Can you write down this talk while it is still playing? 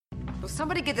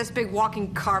somebody get this big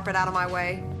walking carpet out of my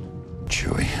way?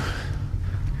 Chewie,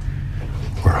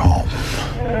 we're home.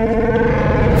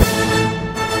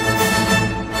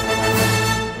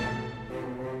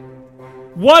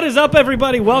 What is up,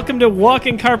 everybody? Welcome to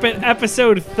Walking Carpet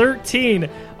episode 13.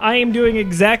 I am doing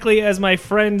exactly as my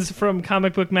friends from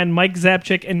Comic Book Men, Mike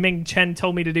Zapchik and Ming Chen,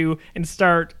 told me to do and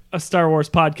start a Star Wars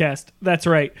podcast. That's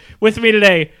right. With me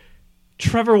today,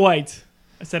 Trevor White.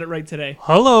 I said it right today.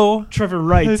 Hello. Trevor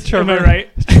Wright. Trevor. Am I right?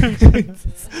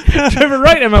 Trevor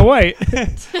Wright, am I white?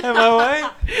 Am I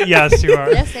white? Yes, you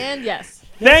are. Yes, and yes.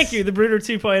 Thank you, the Brooder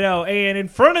 2.0. And in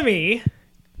front of me,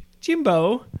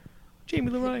 Jimbo,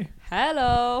 Jamie Leroy.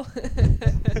 Hello.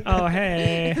 Oh,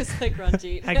 hey. It was like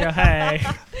Ranjit. I go, hey.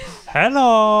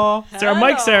 Hello. So our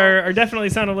mics are definitely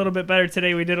sound a little bit better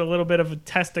today. We did a little bit of a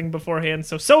testing beforehand,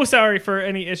 so sorry for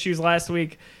any issues last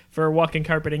week for Walking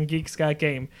Carpet and Geeks Got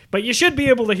Game. But you should be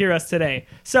able to hear us today.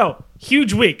 So,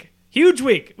 huge week. Huge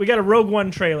week. We got a Rogue One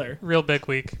trailer. Real big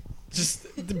week.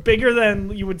 Just bigger than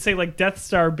you would say like Death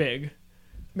Star big.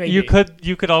 Maybe. You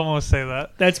could almost say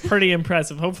that. That's pretty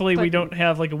impressive. Hopefully we But- don't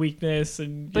have like a weakness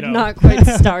and But you know. not quite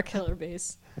Star Killer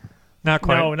Base. Not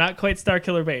quite. No, not quite Star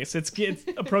Killer Base. It's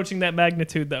approaching that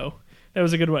magnitude, though. That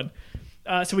was a good one.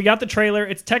 So we got the trailer.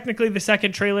 It's technically the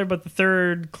second trailer, but the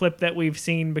third clip that we've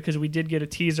seen because we did get a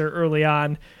teaser early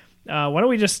on. Why don't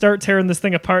we just start tearing this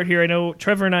thing apart here? I know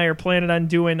Trevor and I are planning on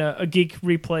doing a geek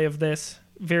replay of this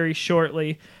very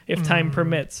shortly, if time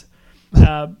permits.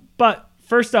 But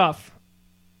first off,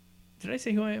 did I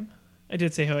say who I am? I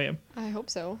did say who I am. I hope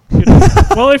so.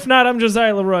 Well, if not, I'm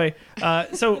Josiah Leroy.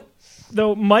 So,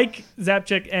 though Mike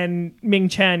Zapchik and Ming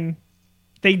Chen,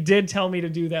 they did tell me to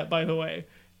do that, by the way,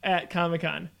 at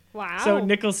Comic-Con. Wow. So,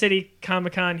 Nickel City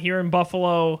Comic-Con here in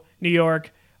Buffalo, New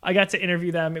York. I got to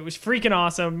interview them. It was freaking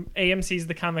awesome. AMC's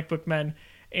The Comic Book Men.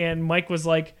 And Mike was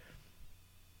like,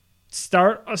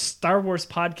 start a Star Wars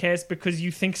podcast because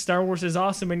you think Star Wars is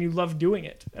awesome and you love doing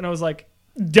it. And I was like,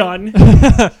 done.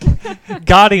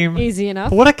 Got him. Easy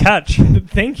enough. What a catch.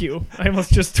 Thank you. I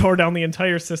almost just tore down the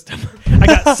entire system. I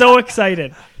got so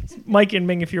excited. Mike and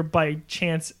Ming, if you're by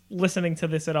chance listening to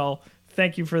this at all,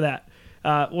 thank you for that.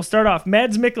 We'll start off.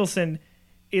 Mads Mikkelsen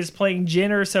is playing Jyn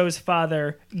Erso's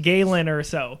father, Galen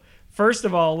Erso. First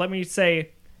of all, let me say,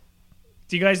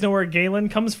 do you guys know where Galen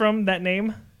comes from, that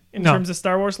name, in terms of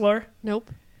Star Wars lore? Nope.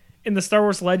 In the Star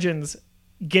Wars Legends,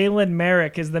 Galen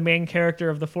Marek is the main character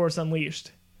of The Force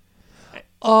Unleashed.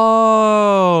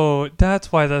 Oh,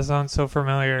 that's why that sounds so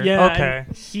familiar. Yeah, Okay.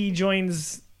 and he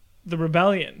joins the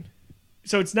rebellion.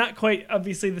 So it's not quite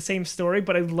obviously the same story,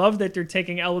 but I love that they're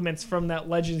taking elements from that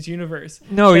Legends universe.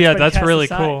 No, yeah, been that's cast really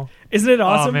aside. cool. Isn't it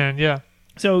awesome? Oh, man, yeah.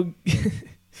 So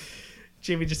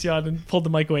Jamie just yawned and pulled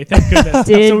the mic away. Thank goodness.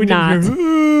 Did so we not. Didn't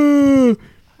hear,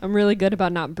 I'm really good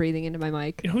about not breathing into my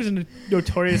mic. who's a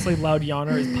notoriously loud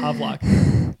yawner is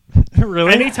Pavlok.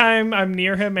 Really? Anytime I'm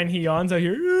near him and he yawns, I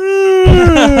hear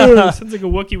sounds like a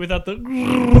Wookiee without the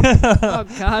Oh,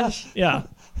 gosh. yeah.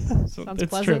 So Sounds it's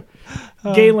pleasant.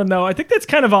 true. Galen, though, I think that's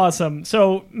kind of awesome.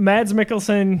 So Mads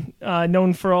Mikkelsen,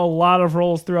 known for a lot of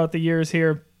roles throughout the years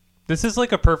here, This is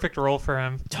like a perfect role for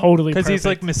him. totally Because he's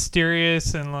like perfect.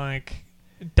 mysterious and like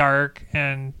dark.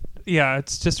 And yeah,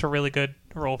 it's just a really good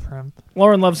role for him.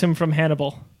 Lauren loves him from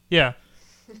Hannibal. Yeah.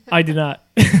 I do not.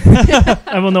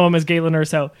 I will know him as Galen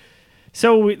Erso.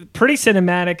 So pretty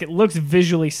cinematic. It looks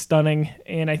visually stunning,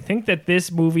 and I think that this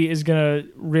movie is gonna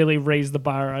really raise the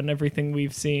bar on everything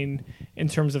we've seen in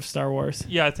terms of Star Wars.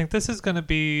 Yeah, I think this is going to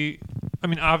be... I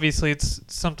mean, obviously, it's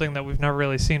something that we've never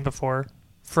really seen before.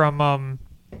 From,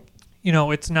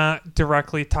 it's not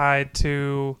directly tied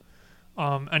to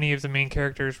any of the main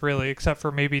characters, really, except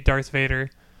for maybe Darth Vader,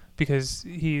 because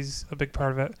he's a big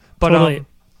part of it. But Totally.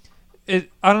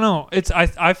 I don't know.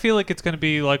 I feel like it's going to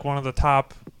be like one of the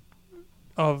top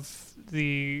of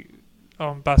the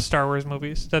best Star Wars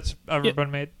movies that's ever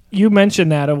been made. You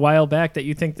mentioned that a while back that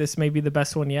you think this may be the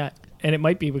best one yet, and it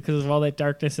might be because of all that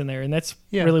darkness in there, and that's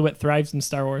really what thrives in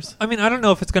Star Wars. I mean, I don't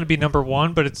know if it's going to be number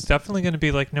one, but it's definitely going to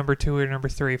be like number 2 or number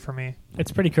 3 for me.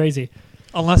 It's pretty crazy.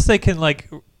 Unless they can like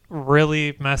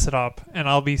really mess it up, and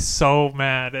I'll be so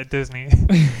mad at Disney.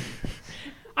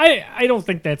 I don't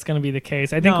think that's going to be the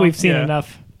case. I think we've seen yeah.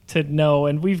 enough to know,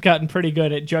 and we've gotten pretty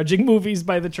good at judging movies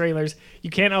by the trailers. You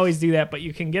can't always do that, but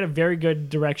you can get a very good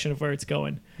direction of where it's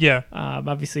going. Yeah.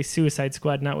 Obviously, Suicide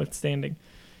Squad notwithstanding.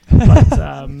 But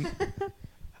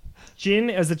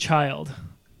Jyn as a child,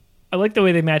 I like the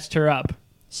way they matched her up.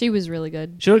 She was really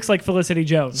good. She looks like Felicity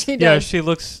Jones. She does. Yeah, she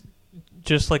looks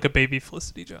just like a baby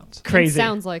Felicity Jones. Crazy. It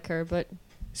sounds like her, but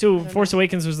So Force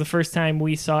Awakens was the first time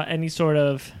we saw any sort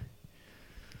of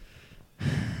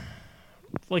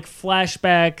like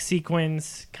flashback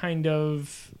sequence kind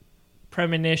of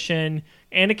premonition.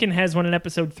 Anakin has one in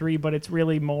episode 3, but it's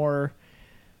really more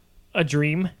a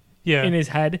dream in his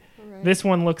head. Right. This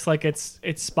one looks like it's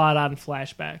spot on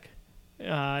flashback.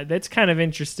 That's kind of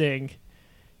interesting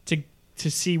to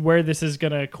see where this is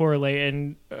going to correlate.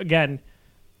 And again,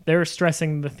 they're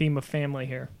stressing the theme of family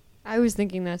here. I was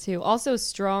thinking that too. Also,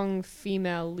 strong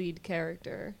female lead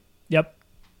character. Yep.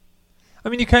 I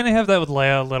mean, you kind of have that with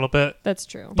Leia a little bit, That's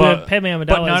true. But Padme Amidala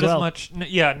but not as well. as much.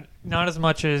 Not as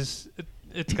much as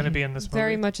it's going to be in this movie.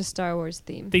 Very much a Star Wars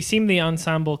theme. They seem the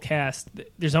ensemble cast.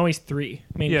 There's always 3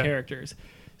 main characters.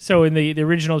 So in the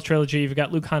original trilogy, you've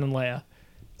got Luke, Han, and Leia,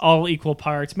 all equal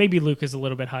parts. Maybe Luke is a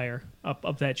little bit higher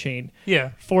up that chain.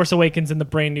 Yeah. Force Awakens in the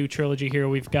brand new trilogy here,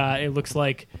 we've got, it looks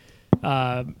like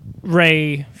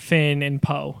Rey, Finn, and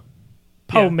Poe.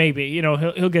 Poe, maybe.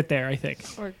 He'll get there, I think.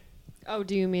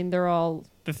 Do you mean they're all...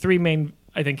 The 3 main,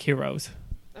 I think, heroes.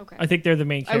 Okay. I think they're the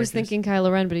main characters. I was thinking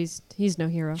Kylo Ren, but he's no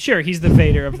hero. Sure, he's the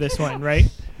Vader of this one, right?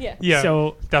 Yeah. Yeah.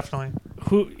 So definitely.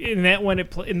 who in that one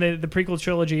in the prequel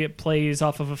trilogy, it plays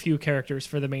off of a few characters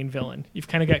for the main villain. You've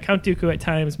kind of got Count Dooku at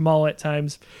times, Maul at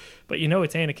times, but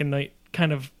it's Anakin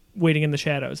kind of waiting in the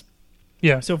shadows.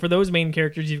 Yeah. So for those main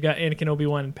characters, you've got Anakin,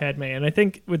 Obi-Wan, and Padme. And I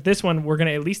think with this one, we're going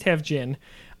to at least have Jin.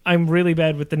 I'm really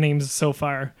bad with the names so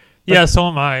far. Yeah, so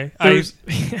am I.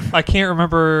 I can't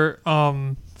remember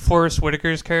Forrest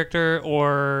Whitaker's character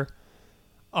or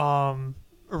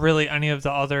really any of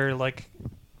the other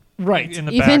right in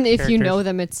the Even back if you characters. know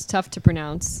them, it's tough to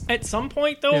pronounce. At some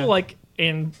point, though, Yeah.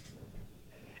 and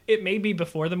it may be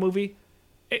before the movie.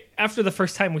 After the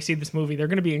first time we see this movie, they're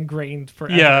going to be ingrained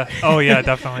forever. Yeah. Oh, yeah,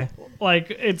 definitely.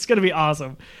 It's going to be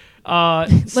awesome. Saw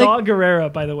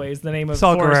Gerrera, by the way, is the name of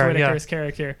Saw Forrest Gerrera, Whitaker's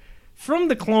character from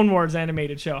the Clone Wars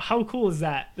animated show. How cool is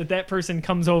that person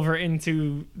comes over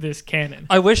into this canon?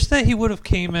 I wish that he would have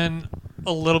came in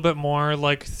a little bit more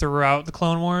throughout the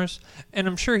Clone Wars, and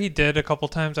I'm sure he did a couple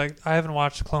times. I haven't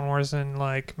watched the Clone Wars in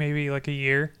maybe a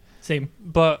year. Same.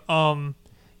 But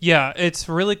yeah, it's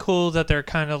really cool that they're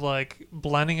kind of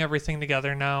blending everything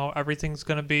together now. Everything's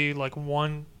going to be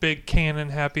one big canon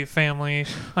happy family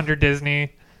under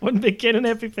Disney. One big canon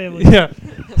happy family. Yeah.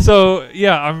 So,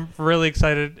 yeah, I'm really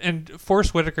excited. And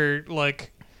Forrest Whitaker,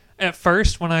 at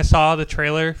first when I saw the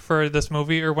trailer for this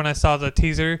movie, or when I saw the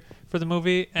teaser for the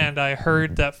movie, and I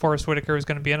heard that Forrest Whitaker was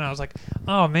going to be in it, I was like,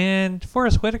 oh, man,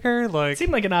 Forrest Whitaker? It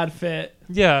seemed like an odd fit.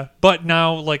 Yeah, but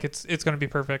now, it's going to be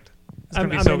perfect. It's going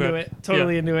to be so into good. it.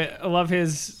 Totally into it. I love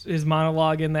his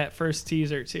monologue in that first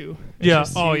teaser, too. Yeah.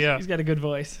 He's got a good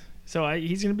voice. So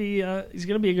he's going to be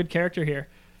a good character here.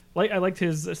 I liked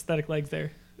his aesthetic legs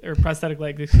there, or prosthetic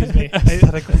legs. Excuse me.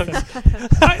 Aesthetic legs.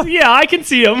 I can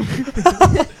see them.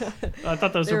 I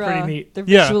thought those were pretty neat. They're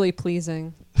visually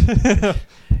pleasing.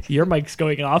 Your mic's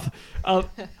going off.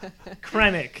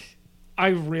 Krennic, I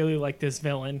really like this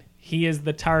villain. He is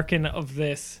the Tarkin of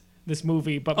this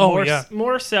movie, but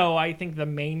more so, I think the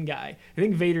main guy. I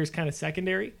think Vader's kind of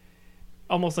secondary,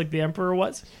 almost like the Emperor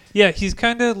was. Yeah, he's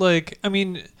kind of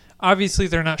obviously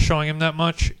they're not showing him that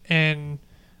much in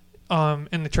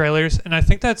the trailers, and I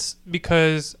think that's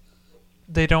because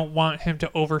they don't want him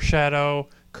to overshadow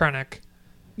Krennic.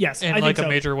 Yes, in I think a so.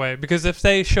 major way. Because if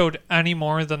they showed any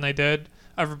more than they did,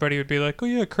 everybody would be like, "Oh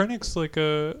yeah, Krennic's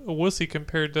a wussy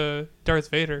compared to Darth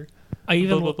Vader."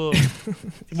 Blah, blah, blah.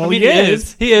 Well, he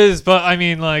is. He is, but I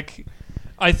mean,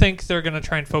 I think they're gonna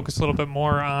try and focus a little bit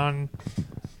more on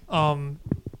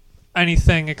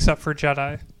anything except for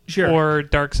Jedi, or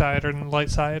dark side or light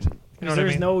side. You know what I mean?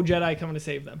 There's no Jedi coming to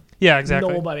save them. Yeah,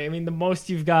 exactly. Nobody. I mean, the most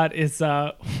you've got is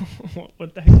what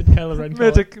the heck did Kylo Ren call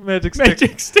it?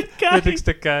 Magic stick guy. Magic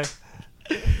stick guy.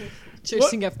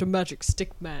 Chasing after magic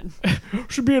stick man.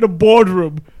 Should be in a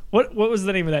boardroom. What was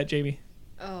the name of that, Jamie?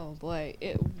 Oh boy,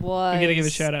 it was. We gotta give a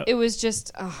shout out. It was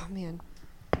just, oh man.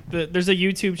 There's a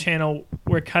YouTube channel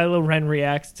where Kylo Ren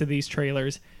reacts to these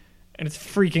trailers, and it's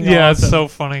freaking Yeah, awesome. it's so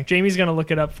funny. Jamie's gonna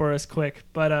look it up for us quick,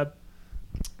 but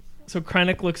so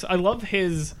Krennic looks. I love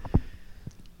his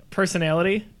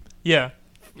personality. Yeah.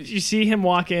 You see him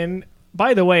walk in.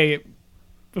 By the way,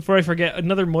 before I forget,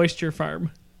 another moisture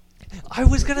farm. I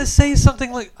was gonna say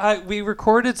something we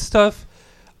recorded stuff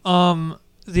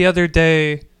the other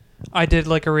day. I did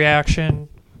a reaction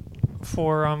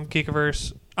for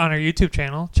Geekiverse on our YouTube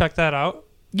channel. Check that out.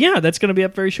 Yeah, that's going to be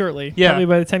up very shortly. Yeah. Probably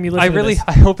by the time you listen to this.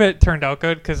 I hope it turned out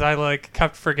good because I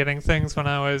kept forgetting things when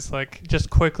I was just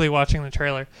quickly watching the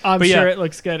trailer. I'm sure it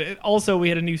looks good. Also, we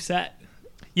had a new set.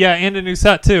 Yeah, and a new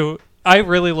set too. I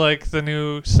really like the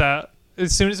new set.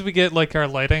 As soon as we get our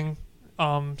lighting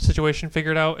situation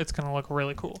figured out, it's going to look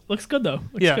really cool. Looks good though.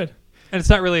 Looks good. And it's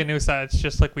not really a new set. It's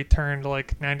just like we turned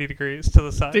like 90 degrees to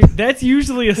the side. Dude, that's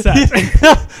usually a set.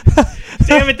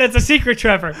 Damn it, that's a secret,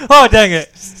 Trevor. Oh, dang it.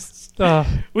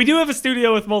 We do have a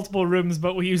studio with multiple rooms,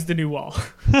 but we used the new wall.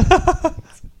 All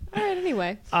right.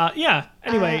 Anyway. Yeah.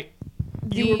 Anyway.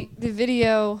 The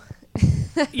video.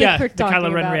 Yeah, we're the talking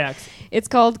Kylo Ren about. reacts. It's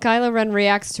called Kylo Ren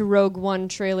Reacts to Rogue One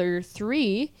Trailer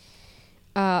 3,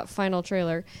 final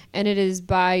trailer, and it is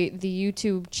by the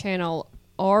YouTube channel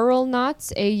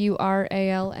Auralnauts,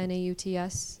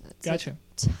 Auralnauts. It's Gotcha. a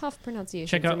tough pronunciation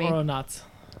Check for out me. Auralnauts.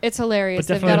 It's hilarious.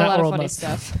 But They've got a lot definitely of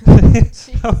not funny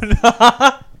Auralnauts.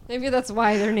 stuff. Maybe that's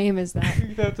why their name is that.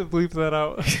 You have to bleep that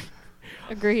out.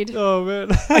 Agreed. Oh, man.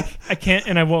 I can't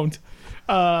and I won't.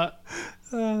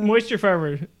 Moisture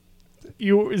Farmer.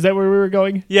 Is that where we were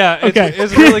going? Yeah, Okay.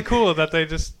 it's really cool that they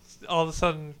just all of a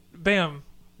sudden, bam,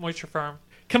 Moisture Farm.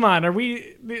 Come on, are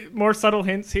we more subtle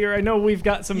hints here? I know we've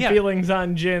got some feelings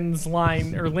on Jin's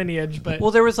line or lineage, but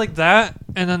Well, there was like that,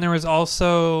 and then there was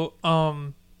also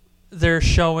they're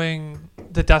showing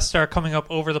the Death Star coming up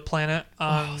over the planet.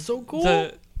 so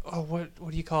cool.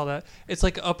 What do you call that? It's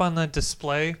like up on the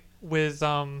display with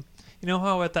you know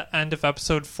how at the end of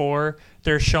episode 4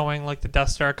 they're showing like the Death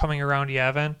Star coming around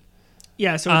Yavin.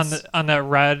 yeah, so On that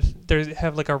red, they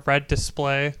have like a red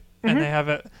display, and they have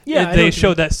it. Yeah, I know they what you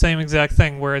showed that same exact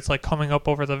thing where it's like coming up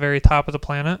over the very top of the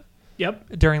planet yep.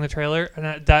 during the trailer,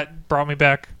 and that brought me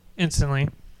back instantly.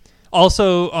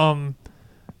 Also,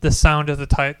 the sound of the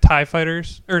TIE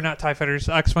fighters, or not TIE fighters,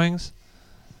 X-wings,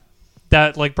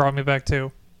 that like brought me back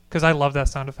too, because I love that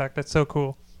sound effect. That's so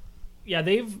cool. Yeah,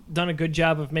 they've done a good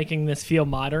job of making this feel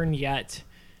modern yet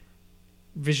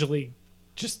visually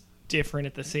just different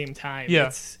at the same time.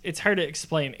 Yeah. It's hard to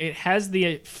explain. It has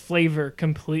the flavor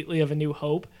completely of A New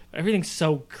Hope, but everything's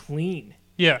so clean.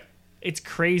 Yeah. It's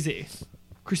crazy.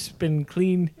 Crisp and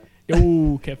clean.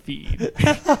 No caffeine.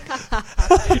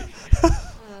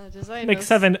 Josiah Make knows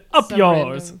 7 up some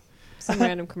yours. some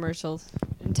random commercials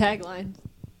and taglines.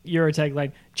 Your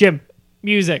tagline. Jim,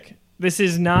 music. This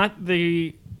is not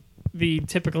the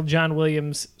typical John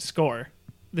Williams score.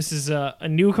 This is a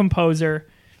new composer.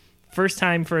 First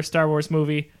time for a Star Wars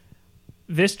movie.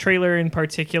 This trailer in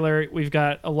particular, we've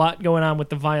got a lot going on with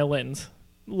the violins.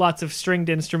 Lots of stringed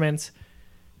instruments.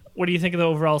 What do you think of the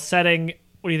overall setting?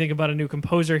 What do you think about a new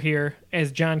composer here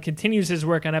as John continues his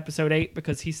work on episode 8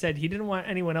 because he said he didn't want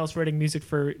anyone else writing music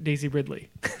for Daisy Ridley.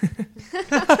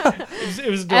 it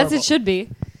was adorable. As it should be.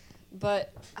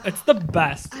 But It's the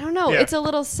best. I don't know. Yeah. It's a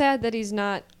little sad that he's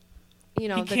not, He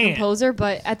the can't. composer,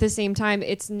 but at the same time,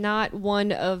 it's not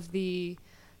one of the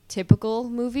typical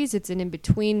movies. It's an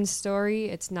in-between story.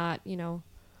 It's not,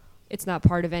 it's not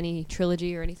part of any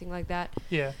trilogy or anything like that.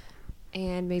 Yeah.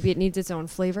 And maybe it needs its own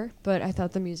flavor, but I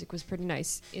thought the music was pretty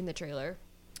nice in the trailer.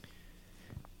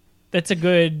 That's a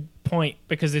good point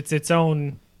because it's its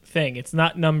own thing. It's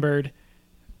not numbered.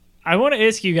 I want to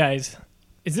ask you guys,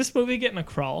 is this movie getting a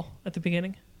crawl at the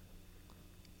beginning?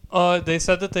 They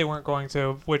said that they weren't going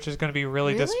to, which is going to be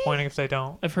really Really? disappointing if they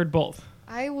don't. I've heard both.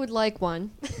 I would like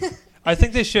one. I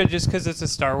think they should just because it's a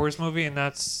Star Wars movie, and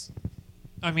that's.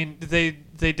 I mean, they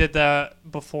did that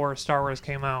before Star Wars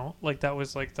came out. Like that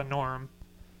was like the norm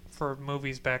for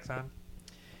movies back then.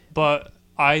 But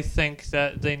I think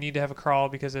that they need to have a crawl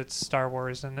because it's Star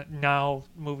Wars, and now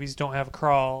movies don't have a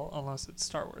crawl unless it's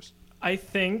Star Wars. I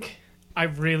think I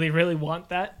really, really want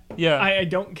that. Yeah. I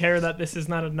don't care that this is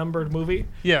not a numbered movie.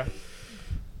 Yeah.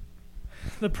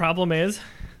 The problem is...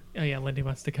 Oh, yeah, Lindy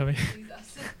wants to come in.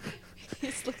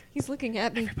 He's looking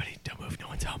at me. Everybody, don't move. No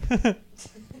one's home.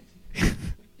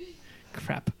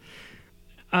 Crap.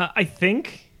 I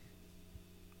think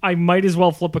I might as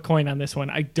well flip a coin on this one.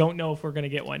 I don't know if we're going to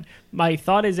get one. My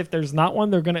thought is if there's not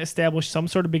one, they're going to establish some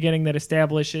sort of beginning that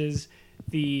establishes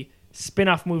the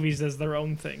spin-off movies as their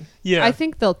own thing. Yeah. I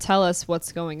think they'll tell us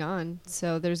what's going on,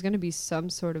 so there's going to be some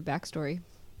sort of backstory,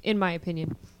 in my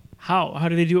opinion. How? How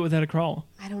do they do it without a crawl?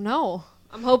 I don't know.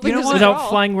 I'm hoping You know there's what? a Without crawl.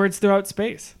 flying words throughout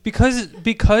space.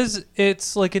 because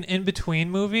it's like an in-between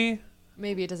movie.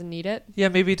 Maybe it doesn't need it. Yeah,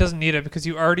 maybe it doesn't need it because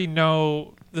you already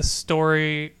know the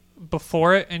story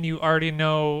before it, and you already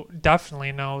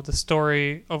definitely know the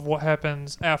story of what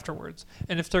happens afterwards.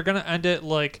 And if they're gonna end it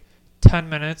like 10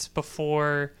 minutes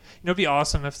before, it'd be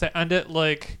awesome if they end it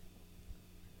like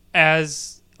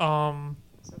as as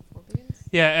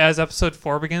episode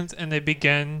 4 begins, and they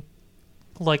begin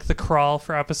like the crawl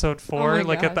for episode 4, my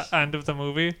like at gosh. the end of the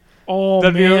movie. Oh,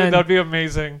 That'd man. be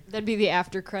amazing. That'd be the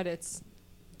after credits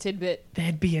tidbit.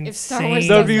 That'd be If Star insane. Wars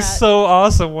That'd does be that. so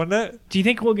awesome, wouldn't it? Do you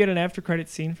think we'll get an after credit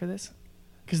scene for this?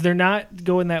 Because they're not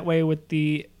going that way with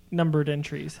the numbered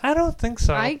entries. I don't think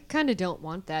so. I kind of don't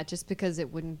want that just because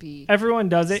it wouldn't be. Everyone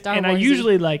does it, Star and I Wars-y.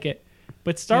 usually like it.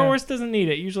 But Star Yeah. Wars doesn't need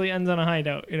it. Usually ends on a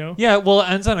hideout, you know? Yeah, well, it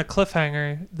ends on a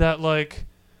cliffhanger that, like,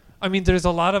 I mean, there's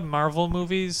a lot of Marvel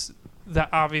movies that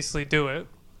obviously do it.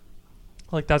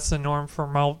 Like, that's the norm for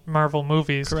Marvel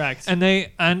movies. Correct. And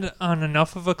they end on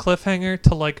enough of a cliffhanger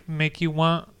to, like, make you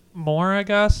want more, I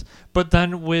guess. But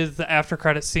then with the after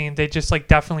credit scene, they just, like,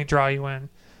 definitely draw you in.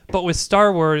 But with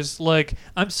Star Wars, like,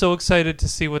 I'm so excited to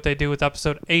see what they do with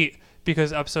Episode 8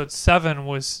 because Episode 7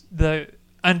 was the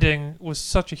ending was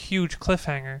such a huge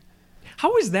cliffhanger.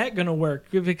 How is that going to work?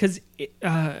 Because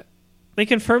they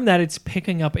confirmed that it's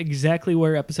picking up exactly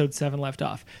where Episode 7 left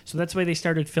off. So that's why they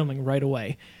started filming right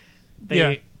away.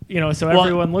 Yeah. So Well,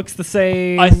 everyone looks the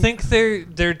same. I think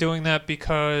they're doing that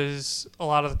because a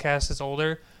lot of the cast is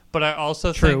older, but I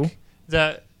also True. think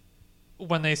that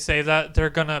when they say that,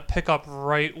 they're going to pick up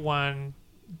right when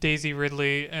Daisy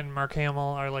Ridley and Mark Hamill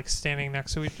are like standing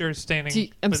next to each or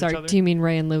standing I'm with sorry. each other. Do you mean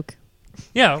Ray and Luke?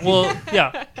 Yeah, well,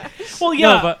 yeah. Well,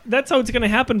 yeah, No, but- that's how it's going to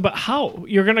happen. But how?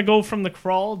 You're going to go from the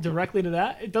crawl directly to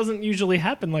that? It doesn't usually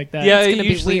happen like that. Yeah, It's it gonna be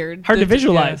usually- weird. Hard to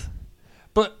visualize. Yeah.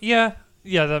 But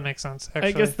yeah, that makes sense, actually.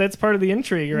 I guess that's part of the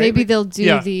intrigue, right? Maybe they'll do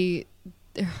Yeah. the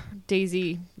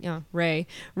Daisy, Ray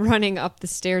running up the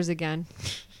stairs again.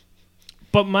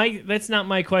 But that's not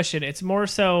my question. It's more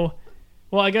so.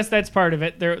 Well, I guess that's part of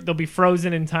it. They'll be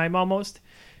frozen in time almost.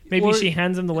 Maybe Or- she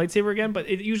hands him the lightsaber again, but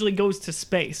it usually goes to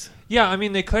space. Yeah, I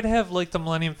mean, they could have, like, the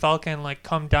Millennium Falcon, like,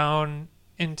 come down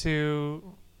into,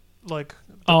 like,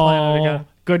 the planet again.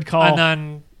 Good call.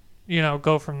 And then,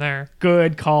 go from there.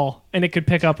 Good call. And it could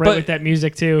pick up right But- with that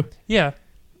music too. Yeah.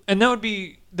 And that would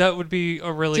be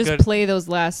a really Just good... play those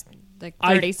last 30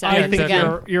 I seconds think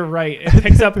again. you're right. It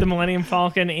picks up the Millennium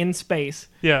Falcon in space,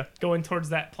 Yeah. going towards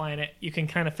that planet. You can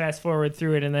kind of fast forward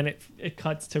through it, and then it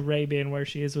cuts to Rey being where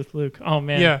she is with Luke. Oh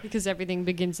man. Yeah. Because everything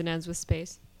begins and ends with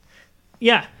space.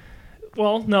 Yeah.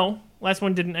 Well, no. Last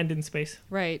one didn't end in space.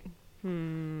 Right.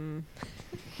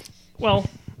 Well,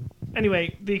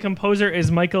 anyway, the composer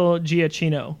is Michael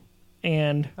Giacchino,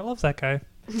 and I love that guy.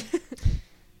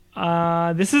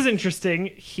 this is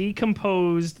interesting. He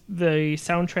composed the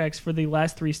soundtracks for the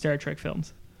last 3 Star Trek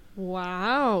films.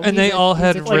 Wow. And they all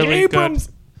had he's a- Like really Abrams.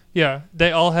 good... Yeah,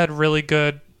 they all had really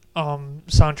good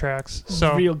soundtracks.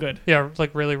 So Real good. yeah,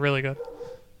 like really, really good.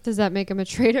 Does that make him a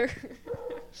traitor?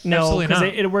 No, Absolutely because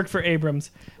not. it worked for Abrams.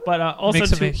 But also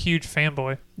Makes him to- a huge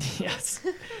fanboy. yes.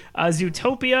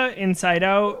 Zootopia, Inside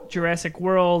Out, Jurassic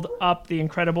World, Up, The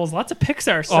Incredibles. Lots of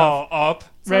Pixar stuff. Oh, Up.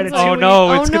 Ratatouille. like- Oh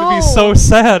no, it's Oh, gonna be no. so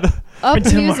sad. Up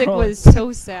Tomorrow. music was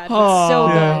so sad. But so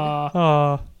good.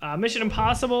 Aw. Oh, Mission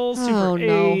Impossible, Super Oh,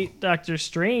 no. 8, Doctor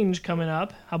Strange coming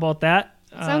up. How about that?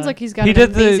 Sounds like he's got he an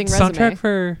did the amazing soundtrack resume.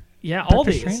 for. yeah, all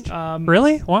Doctor these. Strange?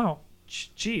 Really? Wow.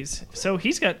 Jeez. So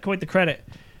he's got quite the credit.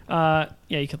 Yeah,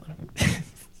 you can let him.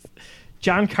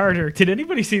 John Carter. Did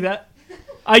anybody see that?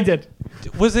 I did.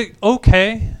 Was it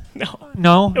okay? No.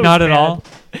 No, It was not at bad. all.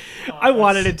 I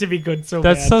wanted it to be good so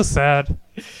That's bad. so sad.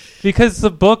 Because the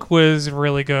book was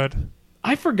really good.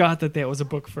 I forgot that was a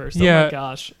book first. Oh Yeah. my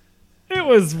gosh. It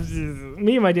was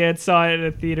me and my dad saw it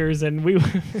at theaters and we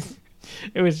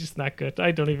it was just not good.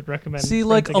 I don't even recommend See,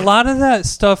 like renting a it. lot of that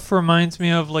stuff reminds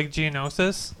me of like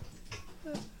Geonosis.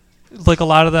 Like a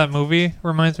lot of that movie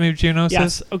reminds me of Geonosis.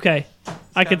 Yes, okay.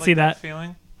 I Got, could like, see that.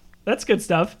 feeling. That's good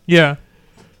stuff. Yeah.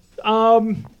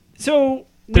 So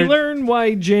we They're- learn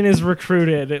why Jin is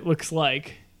recruited, it looks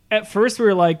like. At first we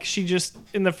were like, she just,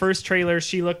 in the first trailer,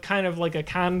 she looked kind of like a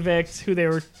convict who they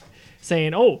were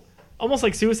saying, oh, almost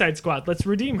like Suicide Squad, let's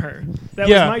redeem her. That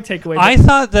was my takeaway. I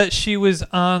thought that she was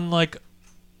on like,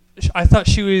 I thought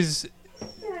she was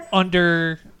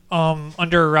under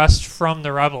arrest from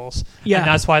the rebels. Yeah. And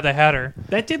that's why they had her.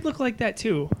 That did look like that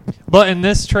too. But in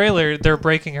this trailer, they're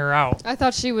breaking her out. I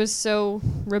thought she was so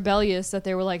rebellious that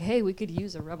they were like, hey, we could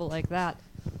use a rebel like that.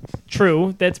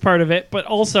 True, that's part of it. But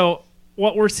also,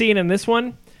 what we're seeing in this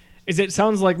one is it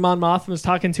sounds like Mon Mothma was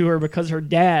talking to her because her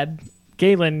dad,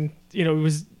 Galen,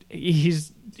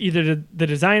 he's either the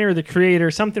designer or the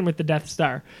creator, something with the Death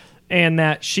Star, and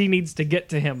that she needs to get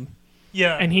to him.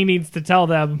 Yeah. And he needs to tell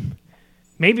them.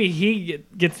 Maybe he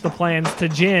gets the plans to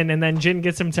Jin, and then Jin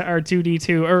gets him to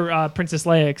R2D2, or Princess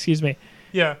Leia, excuse me.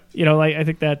 Yeah. I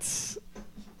think it's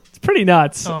pretty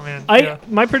nuts. Oh, man.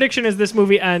 My prediction is this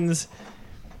movie ends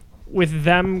with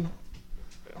them,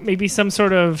 maybe some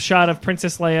sort of shot of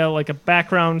Princess Leia, like a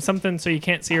background, something so you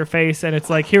can't see her face, and it's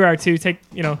like, here are two, take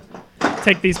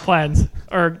these plans,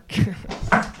 or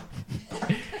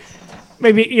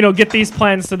maybe get these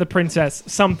plans to the princess,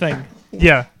 something.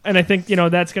 Yeah. And I think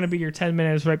that's going to be your 10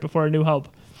 minutes right before A New Hope.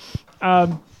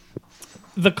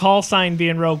 the call sign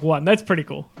being Rogue One. That's pretty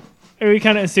cool. We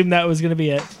kind of assumed that was going to be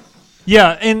it.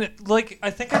 Yeah, and like I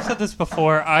think I've said this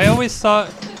before. I always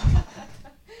thought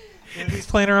he's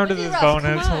playing around with his bone,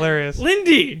 and it's hilarious.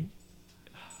 Lindy.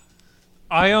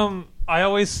 I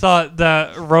always thought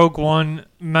that Rogue One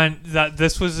meant that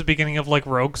this was the beginning of like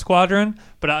Rogue Squadron,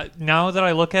 but now that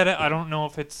I look at it, I don't know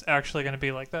if it's actually going to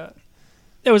be like that.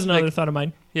 That was another thought of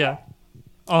mine. Yeah.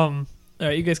 All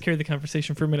right, you guys carry the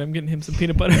conversation for a minute. I'm getting him some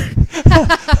peanut butter.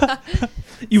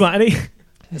 You want any?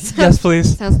 Yes,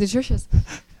 please. Sounds nutritious.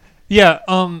 Yeah.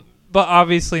 But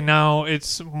obviously now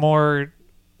it's more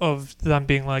of them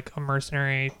being like a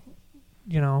mercenary,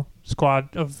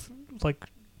 squad of like.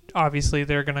 Obviously,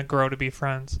 they're going to grow to be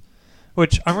friends,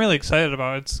 which I'm really excited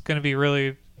about. It's going to be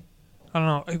really, I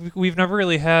don't know. We've never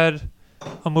really had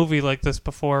a movie like this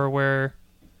before where,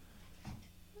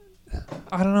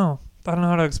 I don't know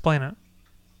how to explain it.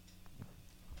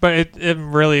 But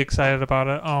I'm really excited about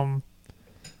it.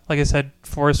 Like I said,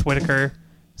 Forrest Whitaker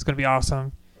is going to be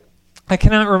awesome. I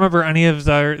cannot remember any of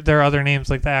their other names,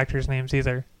 like the actors' names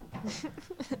either.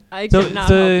 I could not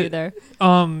help you there.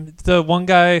 The one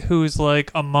guy who's like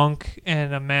a monk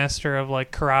and a master of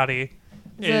like karate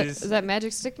is that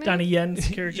Magic Stick Man? Donnie Yen's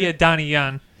character. Yeah, Donnie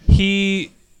Yen.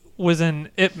 He was in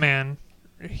Ip Man.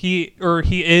 He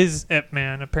is Ip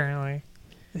Man apparently.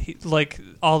 Like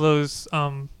all those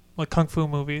like kung fu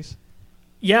movies.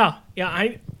 Yeah.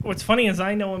 What's funny is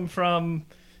I know him from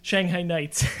Shanghai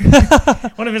Nights,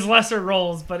 one of his lesser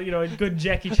roles, but a good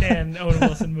Jackie Chan Owen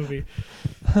Wilson movie.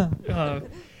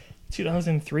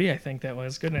 2003, I think that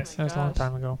was. Goodness, that was a long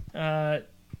time ago.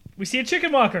 We see a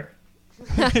chicken walker,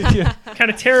 kind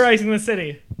of terrorizing the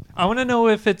city. I want to know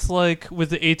if it's like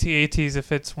with the AT-ATs,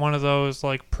 if it's one of those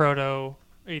like proto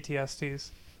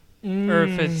AT-STs, or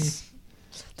if it's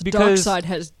the dark side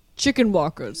has chicken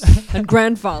walkers and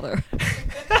grandfather.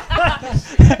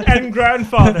 And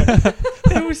grandfather.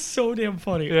 It was so damn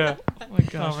funny. Yeah. Oh my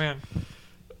gosh. Oh man.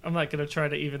 I'm not going to try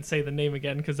to even say the name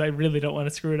again because I really don't want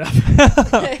to screw it up.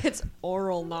 It's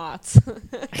Oral Knots.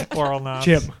 Oral Knots.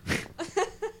 Jim.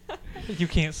 You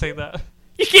can't say that.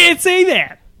 You can't say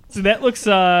that. So that looks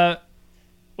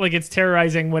like it's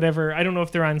terrorizing whatever. I don't know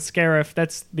if they're on Scarif.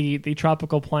 That's the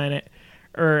tropical planet.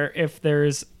 Or if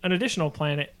there's an additional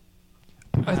planet.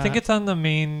 I think it's on the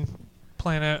main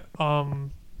planet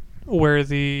where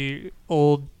the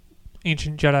old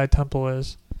ancient Jedi temple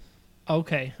is.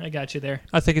 Okay, I got you there.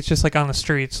 I think it's just like on the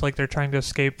streets, like they're trying to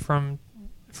escape from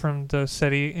the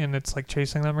city, and it's like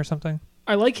chasing them or something.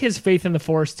 I like his faith in the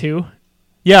Force too.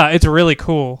 Yeah, it's really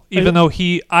cool. Even though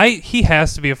he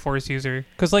has to be a Force user,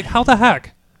 because like how the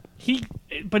heck?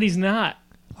 But he's not.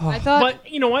 Oh. I thought.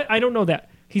 But you know what? I don't know that.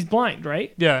 He's blind,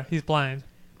 right? Yeah, he's blind.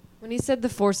 When he said the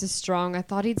Force is strong, I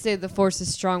thought he'd say the Force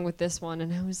is strong with this one,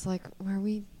 and I was like, are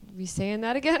we saying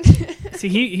that again? See,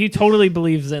 he totally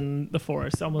believes in the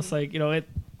Force, almost like it.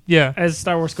 Yeah. As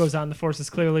Star Wars goes on, the Force is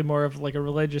clearly more of like a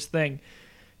religious thing,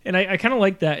 and I kind of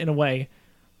like that in a way.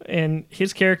 And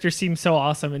his character seems so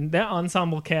awesome, and that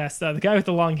ensemble cast, the guy with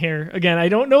the long hair. Again, I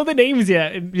don't know the names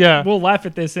yet. And yeah, we'll laugh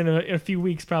at this in a few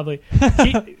weeks probably.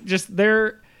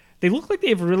 They look like they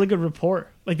have a really good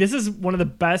rapport. Like this is one of the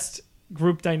best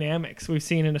group dynamics we've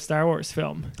seen in a Star Wars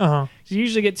film. Uh-huh. You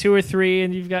usually get 2 or 3,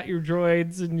 and you've got your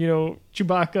droids and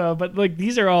Chewbacca, but like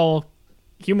these are all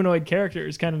humanoid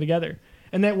characters kind of together.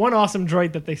 And that one awesome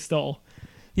droid that they stole.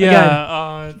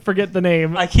 Yeah, again, forget the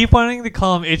name. I keep wanting to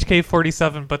call him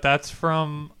HK-47, but that's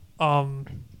from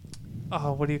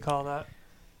what do you call that?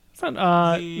 It's not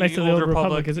Knights of the Old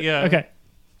Republic, is it? Yeah. Okay,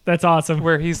 that's awesome.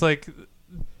 Where he's like,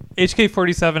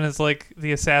 HK-47 is like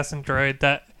the assassin droid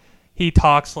that. He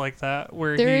talks like that.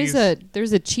 Where there's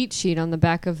a cheat sheet on the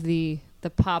back of the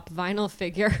pop vinyl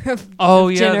figure of yeah,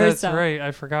 Jyn that's Erso. right.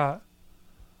 I forgot.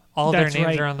 All their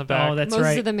names are on the back. Oh, that's Most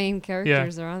right. of the main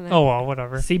characters are on there. Oh well,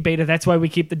 whatever. See, Beta, that's why we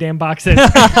keep the damn boxes.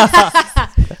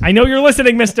 I know you're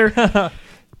listening, mister.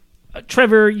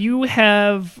 Trevor, you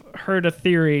have heard a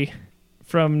theory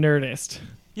from Nerdist.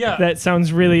 Yeah. That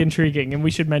sounds really intriguing, and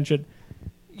we should mention.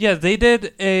 Yeah, they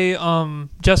did a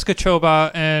Jessica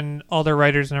Choba and all their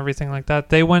writers and everything like that.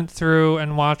 They went through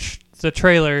and watched the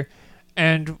trailer,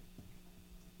 and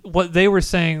what they were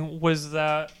saying was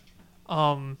that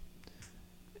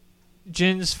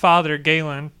Jin's father,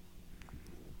 Galen,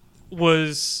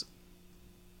 was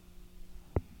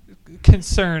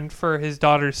concerned for his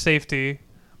daughter's safety,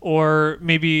 or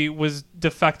maybe was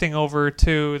defecting over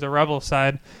to the rebel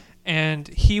side, and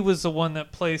he was the one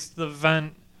that placed the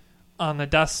vent on the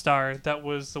Death Star that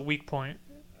was the weak point.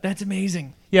 That's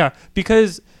amazing. Yeah,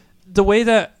 because the way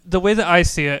that I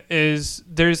see it is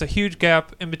there's a huge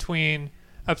gap in between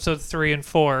episode 3 and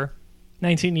 4,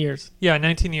 19 years. Yeah,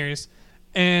 19 years.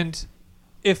 And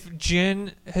if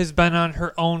Jin has been on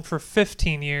her own for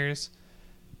 15 years,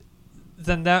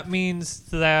 then that means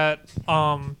that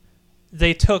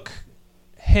they took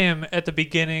him at the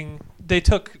beginning. They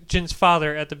took Jin's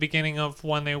father at the beginning of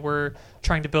when they were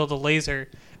trying to build a laser.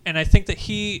 And I think that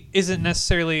he isn't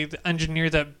necessarily the engineer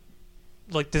that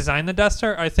like designed the Death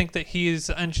Star. I think that he is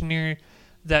the engineer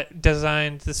that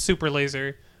designed the super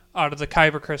laser out of the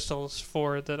kyber crystals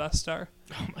for the Death Star.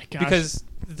 Oh my gosh. Because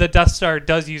the Death Star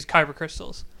does use kyber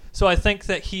crystals. So I think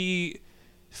that he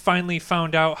finally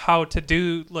found out how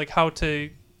to,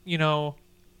 you know,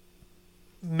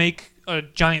 make a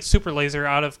giant super laser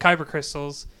out of kyber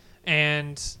crystals,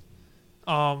 and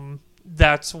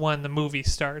that's when the movie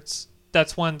starts.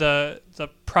 That's when the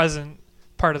present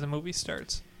part of the movie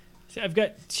starts. See, I've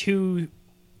got two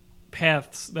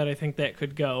paths that I think that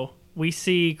could go. We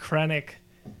see Krennic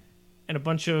and a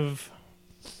bunch of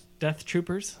Death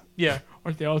Troopers. Yeah.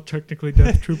 Aren't they all technically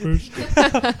Death Troopers?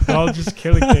 They're all just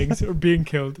killing things or being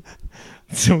killed.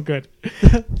 So good.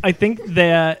 I think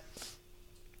that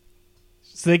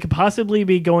so they could possibly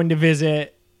be going to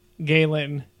visit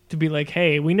Galen to be like,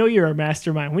 hey, we know you're a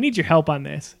mastermind. We need your help on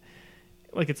this.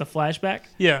 Like it's a flashback.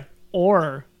 Yeah.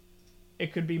 Or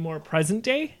it could be more present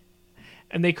day.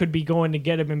 And they could be going to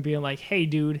get him and being like, hey,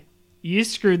 dude, you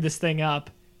screwed this thing up.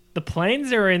 The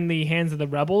planes are in the hands of the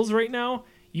rebels right now.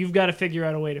 You've got to figure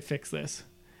out a way to fix this.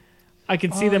 I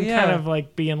can see them kind of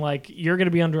like being like, you're going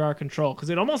to be under our control. Because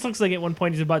it almost looks like at one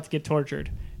point he's about to get tortured.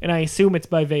 And I assume it's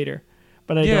by Vader.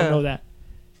 But I don't know that.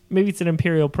 Maybe it's an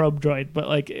Imperial probe droid. But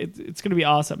like it's going to be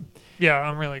awesome. Yeah,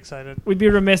 I'm really excited. We'd be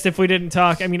remiss if we didn't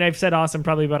talk. I mean, I've said awesome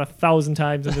probably about 1,000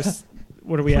 times. And just,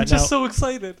 what are we at now? I'm just so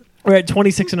excited. We're at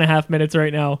 26 and a half minutes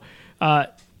right now.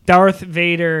 Darth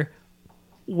Vader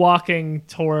walking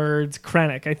towards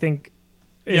Krennic, I think,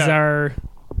 is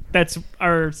that's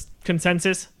our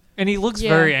consensus. And he looks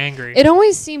very angry. It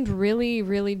always seemed really,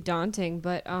 really daunting.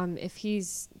 But if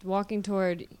he's walking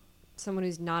toward someone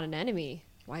who's not an enemy,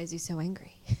 why is he so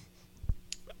angry?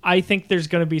 I think there's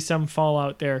going to be some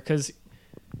fallout there because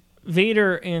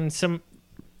Vader is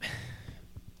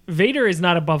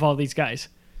not above all these guys.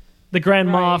 The Grand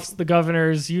Moffs, the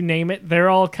governors, you name it, they're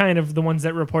all kind of the ones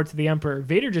that report to the Emperor.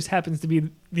 Vader just happens to be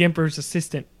the Emperor's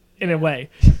assistant in a way.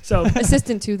 So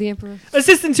assistant to the Emperor.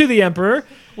 Assistant to the Emperor.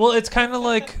 Well, it's kind of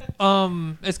like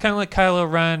Kylo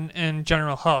Ren and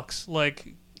General Hux.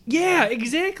 Like, yeah,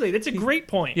 exactly. That's a great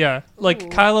point. yeah, like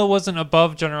Kylo wasn't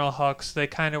above General Hux. They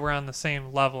kind of were on the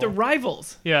same level. They're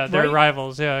rivals. Yeah, they're right?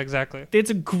 rivals. Yeah, exactly. It's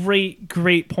a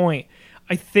great point.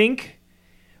 I think,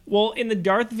 well, in the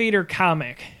Darth Vader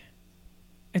comic,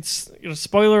 it's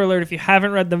spoiler alert if you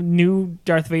haven't read the new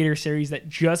Darth Vader series that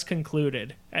just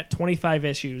concluded at 25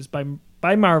 issues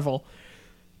by Marvel.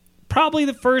 Probably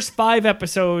the first 5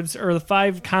 episodes, or the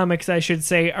 5 comics, I should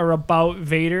say, are about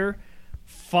Vader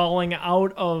falling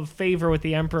out of favor with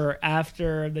the Emperor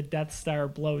after the Death Star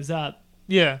blows up.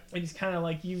 Yeah. And he's kind of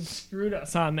like, you've screwed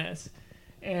us on this.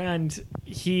 And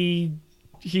he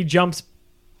jumps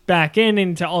back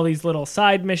into all these little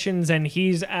side missions, and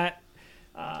he's at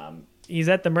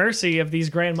the mercy of these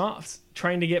Grand Moffs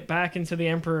trying to get back into the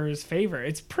Emperor's favor.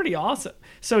 It's pretty awesome.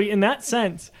 So in that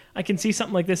sense, I can see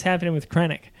something like this happening with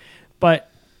Krennic.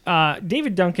 But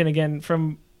David Duncan, again,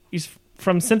 he's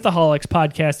from Synthaholics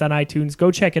podcast on iTunes. Go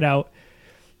check it out.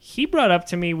 He brought up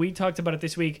to me, we talked about it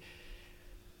this week,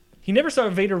 he never saw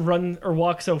Vader run or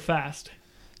walk so fast.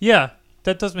 Yeah,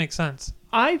 that does make sense.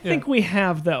 I think we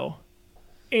have, though,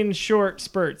 in short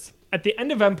spurts. At the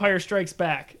end of Empire Strikes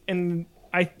Back, and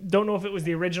I don't know if it was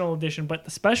the original edition, but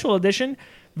the special edition,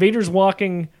 Vader's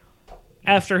walking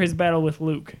after his battle with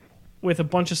Luke with a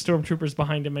bunch of stormtroopers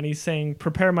behind him, and he's saying,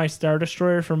 prepare my Star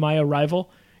Destroyer for my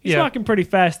arrival. He's walking pretty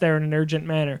fast there in an urgent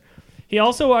manner. He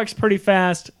also walks pretty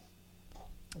fast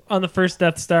on the first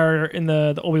Death Star in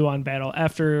the Obi-Wan battle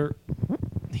after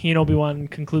he and Obi-Wan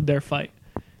conclude their fight.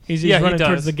 He's running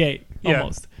towards the gate,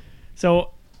 almost.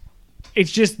 So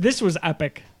it's just, this was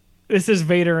epic. This is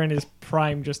Vader in his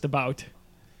prime just about.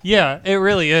 Yeah, it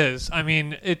really is. I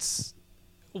mean, it's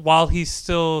while he's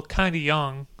still kind of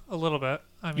young, a little bit.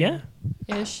 I mean,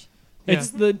 Ish.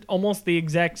 It's almost the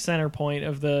exact center point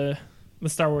of the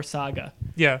Star Wars saga.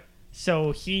 Yeah.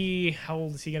 So how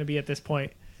old is he going to be at this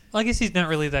point? Well, I guess he's not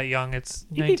really that young. It's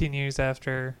 19 years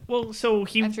after. Well, so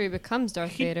after he becomes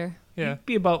Darth Vader. Yeah. He'd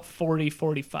be about 40,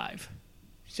 45.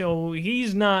 So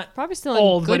he's not probably still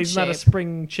old, in good but he's shape. not a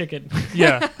spring chicken.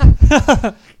 Yeah.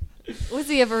 Was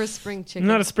he ever a spring chicken?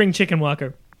 Not a spring chicken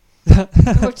walker.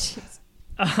 Oh, jeez.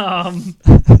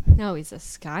 No, he's a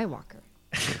Skywalker.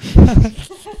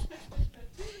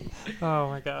 Oh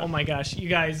my god. Oh my gosh, you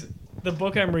guys, the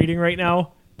book I'm reading right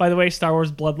now, by the way, Star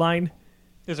Wars Bloodline.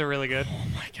 Is it really good? Oh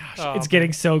my gosh, Oh, it's okay.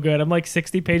 getting so good. I'm like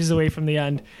 60 pages away from the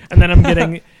end, and then I'm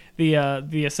getting the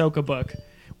Ahsoka book,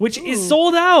 which is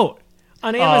sold out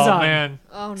on Amazon. Oh man.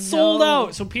 Oh no. Sold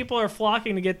out. So people are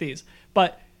flocking to get these,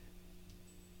 but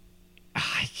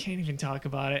I can't even talk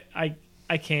about it.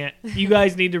 I can't. You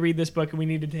guys need to read this book, and we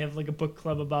need to have like a book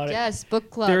club about it. Yes, book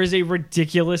club. There is a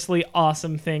ridiculously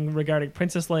awesome thing regarding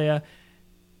Princess Leia,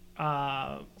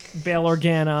 Bail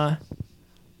Organa,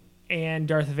 and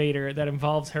Darth Vader that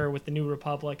involves her with the New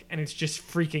Republic, and it's just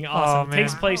freaking awesome. Oh, It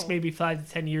takes man. place maybe 5 to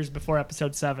 10 years before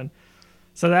Episode 7.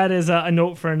 So that is a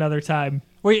note for another time.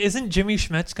 Wait, isn't Jimmy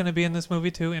Schmidt's going to be in this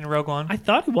movie too in Rogue One? I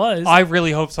thought he was. I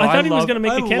really hope so. I thought he was gonna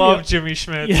make a cameo. I love Jimmy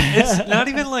Schmidt. Yeah. It's not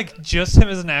even like just him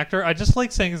as an actor. I just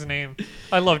like saying his name.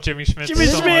 I love Jimmy Schmidt. Jimmy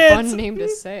so much. Schmidt! Fun name to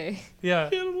say. Yeah,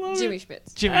 Jimmy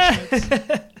Schmitz. Jimmy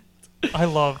Schmidt. I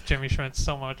love Jimmy Schmidt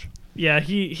so much. Yeah,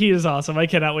 he is awesome. I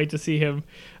cannot wait to see him.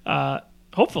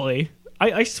 Hopefully.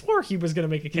 I swore he was going to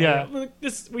make a cameo.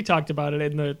 Yeah. We talked about it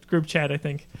in the group chat, I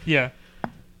think. Yeah.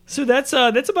 So that's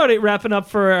about it, wrapping up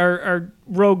for our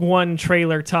Rogue One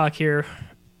trailer talk here.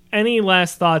 Any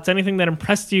last thoughts? Anything that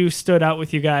impressed you, stood out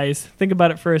with you guys? Think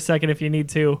about it for a second if you need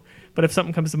to. But if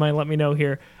something comes to mind, let me know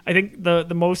here. I think the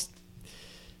most...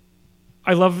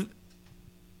 I love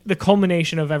the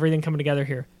culmination of everything coming together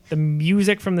here. The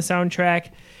music from the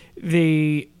soundtrack,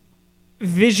 the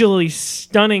visually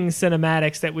stunning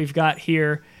cinematics that we've got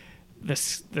here,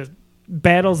 the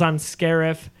battles on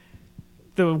Scarif,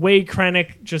 the way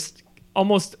Krennic just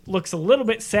almost looks a little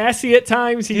bit sassy at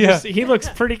times. He looks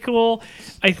pretty cool.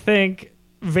 I think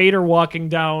Vader walking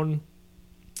down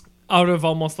out of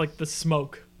almost like the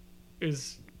smoke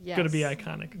is going to be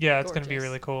iconic. Yeah, it's going to be Gorgeous.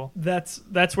 really cool. That's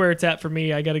where it's at for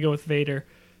me. I got to go with Vader.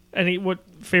 What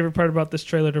favorite part about this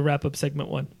trailer to wrap up segment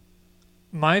 1?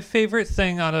 My favorite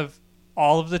thing out of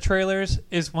all of the trailers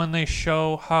is when they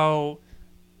show how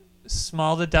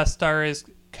small the Death Star is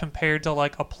compared to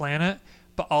like a planet,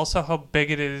 but also how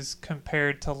big it is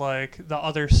compared to like the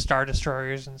other Star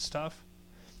Destroyers and stuff.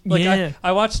 Like Yeah.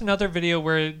 I watched another video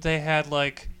where they had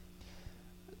like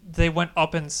they went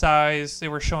up in size. They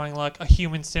were showing like a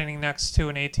human standing next to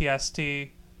an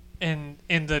AT-ST in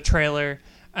the trailer,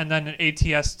 and then an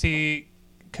AT-ST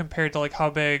compared to like how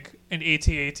big an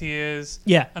AT-AT is.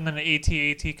 Yeah. And then an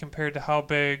AT-AT compared to how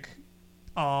big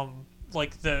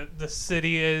like the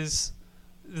city is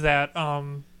that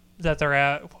that they're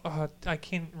at. I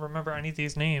can't remember any of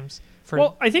these names.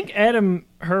 Well, I think Adam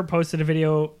Herr posted a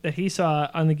video that he saw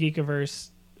on the Geekiverse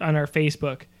on our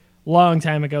Facebook long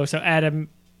time ago. So Adam,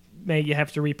 you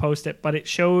have to repost it, but it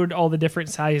showed all the different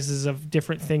sizes of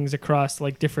different things across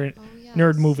like different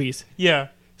nerd movies. Yeah.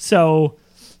 So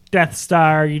Death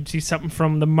Star, you'd see something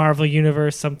from the Marvel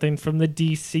universe, something from the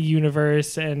DC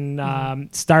universe, and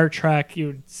Star Trek.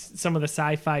 Some of the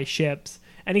sci-fi ships,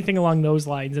 anything along those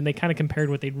lines, and they kind of compared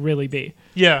what they'd really be.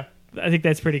 Yeah. I think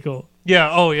that's pretty cool. Yeah.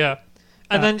 Oh, yeah.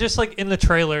 And then just like in the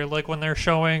trailer, like when they're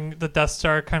showing the Death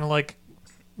Star kind of like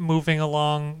moving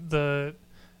along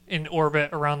in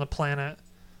orbit around the planet,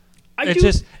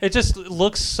 it just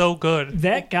looks so good.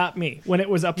 That got me when it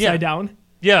was upside down.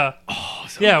 Yeah. Oh,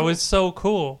 so yeah, cool. it was so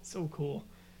cool. So cool.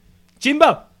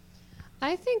 Jimbo.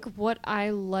 I think what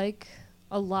I like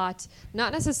a lot,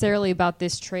 not necessarily about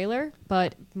this trailer,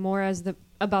 but more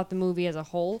about the movie as a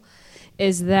whole,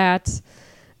 is that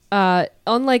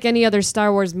unlike any other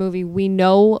Star Wars movie, we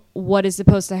know what is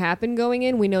supposed to happen going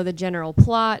in. We know the general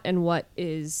plot and what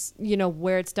is,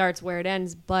 where it starts, where it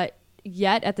ends. But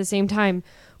yet, at the same time,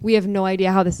 we have no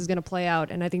idea how this is going to play out.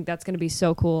 And I think that's going to be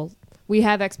so cool. We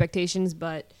have expectations,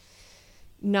 but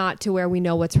not to where we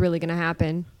know what's really going to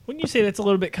happen. Wouldn't you say that's a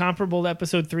little bit comparable to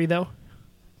Episode 3, though?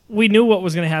 We knew what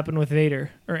was going to happen with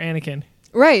Vader or Anakin.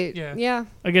 Right. Yeah. Yeah.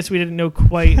 I guess we didn't know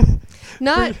quite.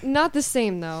 Not the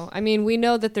same though. I mean, we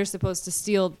know that they're supposed to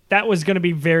steal. That was going to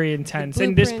be very intense,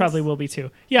 and this probably will be too.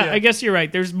 Yeah, I guess you're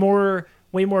right. There's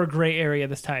way more gray area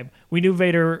this time. We knew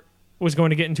Vader was going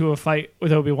to get into a fight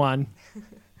with Obi-Wan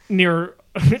near,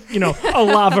 a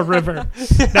lava river.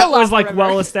 That was like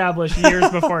well established years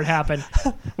before it happened.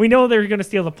 We know they're going to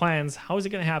steal the plans. How is it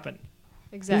going to happen?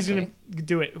 Exactly. Who's going to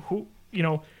do it?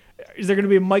 Is there going to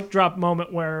be a mic drop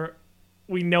moment where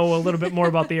we know a little bit more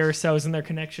about the Ursos and their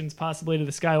connections possibly to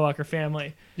the Skywalker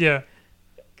family? Yeah.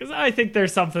 Because I think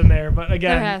there's something there, but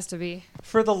again... There has to be.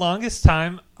 For the longest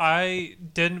time, I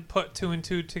didn't put two and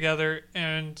two together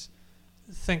and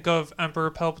think of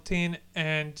Emperor Palpatine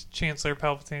and Chancellor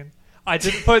Palpatine. I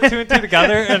didn't put two and two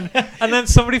together, and then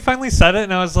somebody finally said it,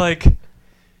 and I was like,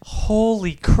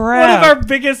 Holy One crap! of our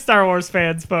biggest Star Wars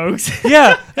fans, folks.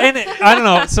 Yeah, and I don't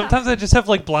know. Sometimes I just have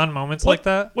like blonde moments like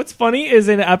that. What's funny is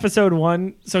in episode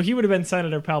 1, so he would have been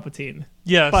Senator Palpatine.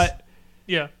 Yes, But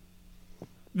yeah,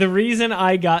 the reason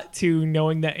I got to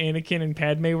knowing that Anakin and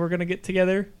Padme were going to get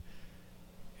together,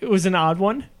 it was an odd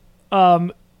one.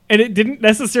 And it didn't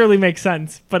necessarily make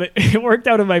sense, but it worked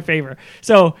out in my favor.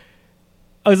 So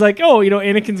I was like, oh,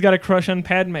 Anakin's got a crush on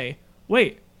Padme.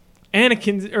 Wait,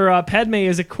 Padme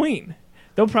is a queen.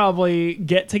 They'll probably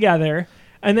get together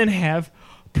and then have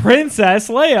Princess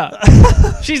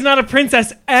Leia. She's not a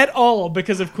princess at all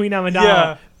because of Queen Amidala,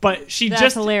 Yeah. but she That's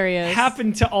just hilarious.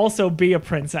 happened to also be a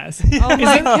princess. Oh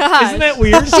my gosh. Isn't that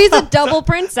weird? She's a double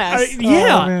princess.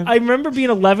 Yeah, man. I remember being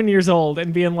 11 years old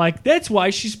and being like, "That's why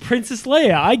she's Princess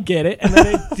Leia." I get it, and then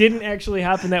it didn't actually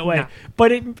happen that way, No.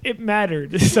 but it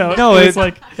mattered. So no, it was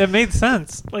like it made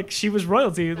sense. she was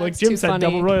royalty, like That's Jim too said, funny.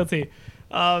 double royalty.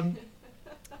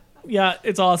 Yeah,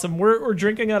 it's awesome. We're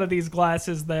drinking out of these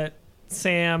glasses that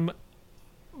Sam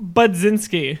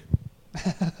Budzinski,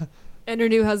 And her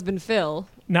new husband, Phil.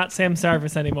 not Sam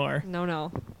Sarvis anymore.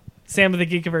 No. Sam of the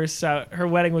Geekiverse. Her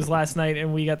wedding was last night,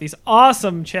 and we got these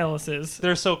awesome chalices.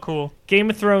 They're so cool. Game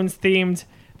of Thrones themed.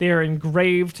 They are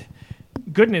engraved.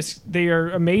 Goodness, they are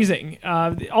amazing.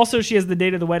 Also, she has the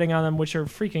date of the wedding on them, which are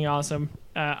freaking awesome.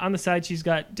 On the side, she's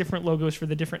got different logos for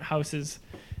the different houses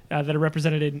that are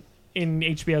represented in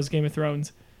HBO's Game of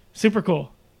Thrones. Super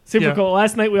cool. Super Yeah. cool.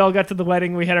 Last night, we all got to the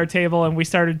wedding. We had our table, and we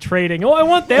started trading. Oh, I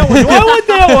want that one. Oh, I want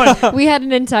that one. We had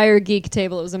an entire geek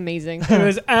table. It was amazing. It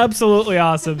was absolutely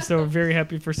awesome. So we're very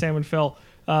happy for Sam and Phil.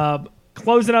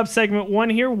 Closing up segment 1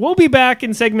 here. We'll be back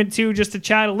in segment 2 just to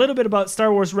chat a little bit about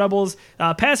Star Wars Rebels.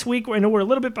 Past week, I know we're a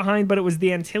little bit behind, but it was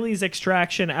the Antilles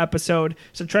Extraction episode.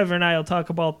 So Trevor and I will talk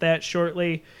about that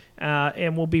shortly,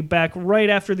 and we'll be back right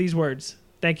after these words.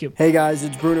 Thank you. Hey guys,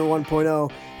 it's Bruno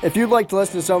 1.0. If you'd like to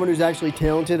listen to someone who's actually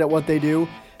talented at what they do,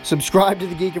 subscribe to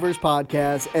the Geekiverse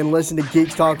podcast and listen to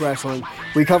Geeks Talk Wrestling.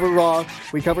 We cover Raw,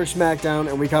 we cover SmackDown,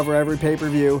 and we cover every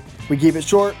pay-per-view. We keep it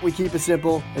short, we keep it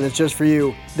simple, and it's just for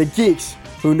you, the geeks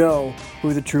who know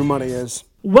who the true money is.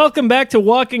 Welcome back to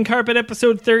Walking Carpet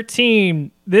episode 13.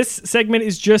 This segment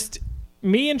is just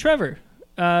me and Trevor.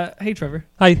 Hey, Trevor.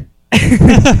 Hi.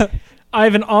 I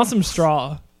have an awesome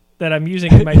straw that I'm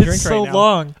using in my drink It's right so now.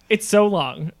 long. It's so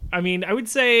long. I mean, I would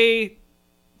say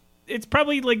it's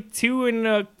probably like 2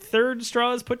 1/3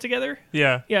 straws put together.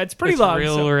 Yeah. Yeah, it's pretty It's long.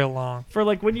 Real, so real long. for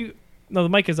like when you... No, the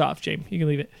mic is off, James. You can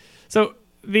leave it. So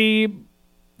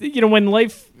when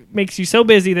life makes you so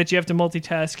busy that you have to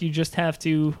multitask, you just have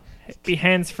to be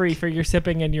hands-free for your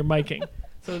sipping and your miking.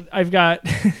 So I've got...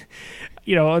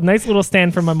 a nice little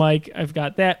stand for my mic. I've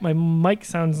got that. My mic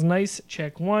sounds nice.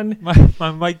 Check 1.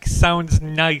 My mic sounds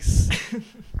nice.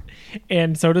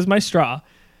 And so does my straw.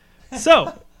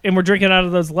 So, and we're drinking out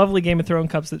of those lovely Game of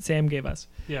Thrones cups that Sam gave us.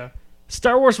 Yeah.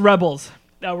 Star Wars Rebels.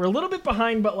 Now, we're a little bit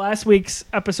behind, but last week's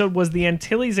episode was the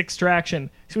Antilles Extraction.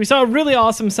 So we saw a really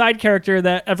awesome side character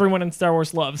that everyone in Star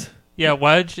Wars loves. Yeah,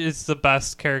 Wedge is the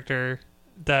best character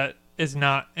that is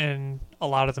not in a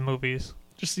lot of the movies.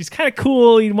 Just he's kind of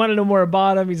cool. You want to know more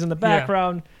about him. He's in the Yeah.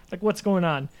 background. Like, what's going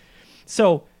on?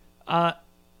 So,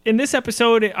 in this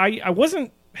episode, I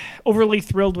wasn't overly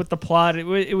thrilled with the plot.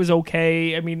 It was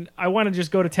okay. I mean, I want to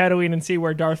just go to Tatooine and see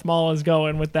where Darth Maul is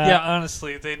going with that. Yeah,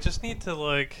 honestly, they just need to,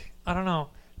 I don't know.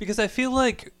 Because I feel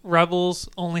like Rebels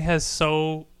only has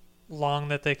so long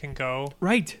that they can go.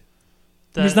 Right.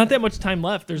 That, There's not that much time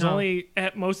left. There's No. only,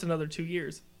 at most, another 2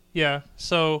 years. Yeah,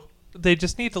 so they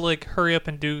just need to, hurry up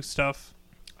and do stuff.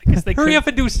 I guess they Hurry could. up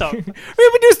and do stuff. Hurry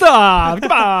up and do stuff.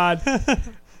 Come on.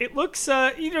 It looks,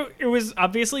 it was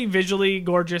obviously visually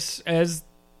gorgeous, as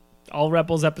all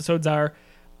Rebels episodes are.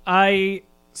 I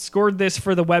scored this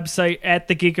for the website at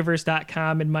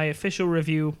thegeekiverse.com in my official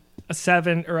review, a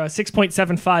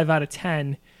 6.75 out of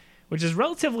 10, which is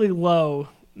relatively low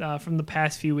from the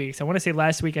past few weeks. I want to say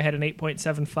last week I had an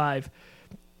 8.75,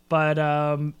 but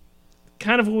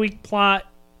kind of a weak plot.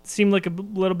 Seemed like a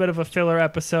little bit of a filler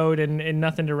episode and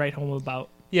nothing to write home about.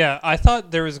 Yeah, I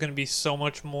thought there was going to be so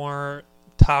much more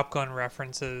Top Gun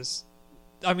references.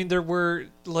 I mean, there were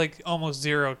almost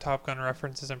 0 Top Gun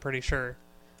references, I'm pretty sure.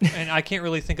 And I can't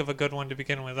really think of a good one to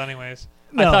begin with anyways.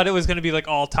 No. I thought it was going to be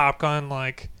all Top Gun,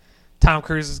 Tom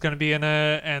Cruise is going to be in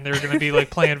it, and they were going to be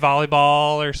playing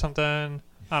volleyball or something.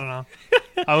 I don't know.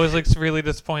 I was really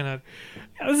disappointed.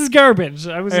 This is garbage.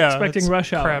 I was Yeah, expecting it's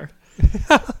Rush Hour.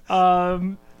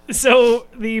 crap. So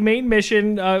the main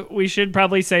mission, we should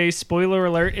probably say, spoiler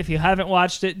alert, if you haven't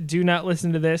watched it, do not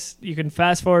listen to this. You can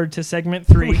fast forward to segment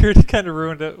 3. We already kind of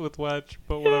ruined it with Wedge,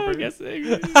 but whatever. I guess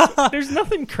there's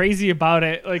nothing crazy about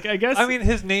it. Like, I guess. I mean,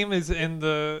 his name is in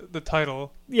the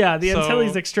title. Yeah, the so,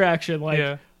 Antilles extraction. Like,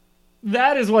 yeah.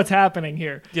 that is what's happening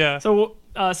here. Yeah. So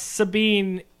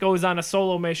Sabine goes on a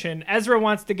solo mission. Ezra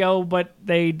wants to go, but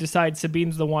they decide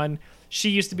Sabine's the one. She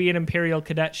used to be an Imperial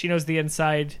cadet. She knows the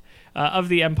inside of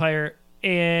the Empire,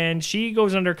 and she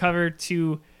goes undercover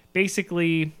to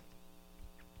basically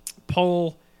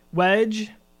pull Wedge,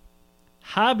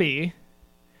 Hobby,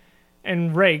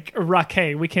 and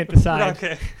Raquet. We can't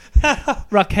decide.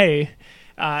 Raquet.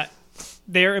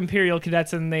 They're Imperial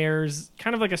cadets, and there's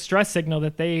kind of like a stress signal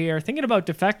that they are thinking about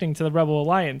defecting to the Rebel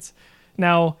Alliance.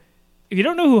 Now, if you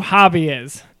don't know who Hobby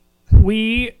is,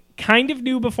 we kind of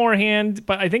knew beforehand,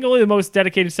 but I think only the most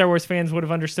dedicated Star Wars fans would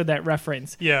have understood that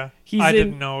reference. Yeah, I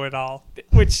didn't know it all.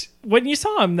 Which, when you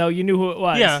saw him, though, you knew who it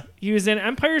was. Yeah. He was in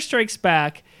Empire Strikes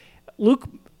Back. Luke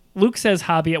says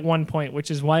Hobby at one point,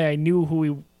 which is why I knew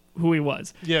who he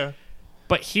was. Yeah.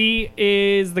 But he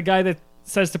is the guy that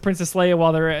says to Princess Leia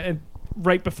while they're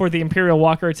right before the Imperial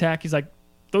Walker attack, he's like,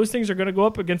 those things are going to go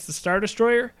up against the Star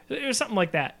Destroyer? It was something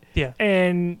like that. Yeah.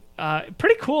 And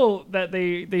pretty cool that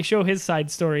they show his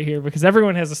side story here, because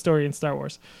everyone has a story in Star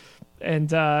Wars.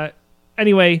 And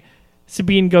anyway,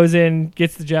 Sabine goes in,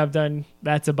 gets the job done.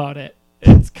 That's about it.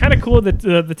 It's kind of cool that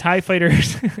the TIE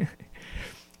fighters...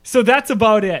 So that's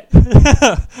about it.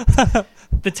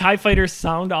 The TIE fighters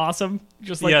sound awesome,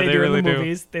 just like they do really in the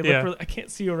movies. They look really, I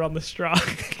can't see you around the straw.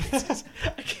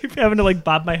 I keep having to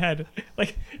bob my head.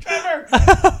 Like, Trevor!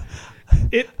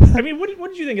 I mean, what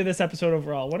did you think of this episode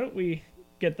overall? Why don't we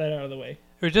get that out of the way?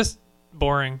 It was just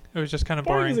boring. It was just kind of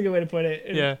boring. Boring is a good way to put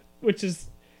it. Yeah. Which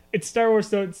is, it's Star Wars,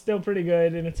 so it's still pretty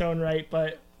good in its own right,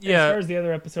 but as far as the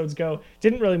other episodes go,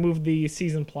 didn't really move the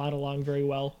season plot along very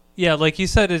well. Yeah, like you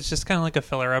said, it's just kind of like a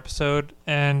filler episode,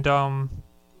 and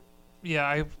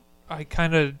I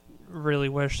kind of really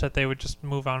wish that they would just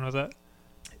move on with it.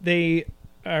 They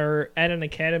are at an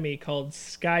academy called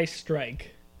Sky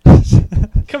Strike.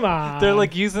 Come on. They're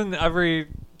like using every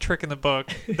trick in the book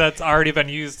that's already been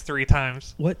used 3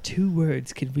 times. What 2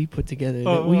 words could we put together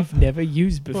that we've never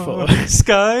used before?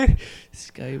 Sky?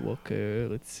 Skywalker.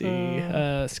 Let's see.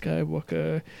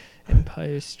 Skywalker.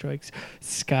 Empire Strikes.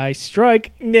 Sky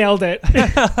Strike. Nailed it.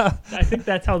 I think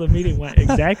that's how the meeting went.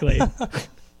 Exactly.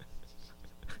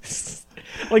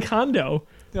 Like Hondo.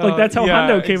 Like that's how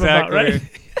Hondo came about, right?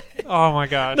 Oh my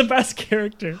gosh. The best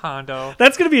character. Hondo.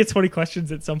 That's going to be a 20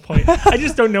 questions at some point. I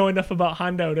just don't know enough about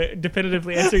Hondo to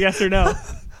definitively answer yes or no.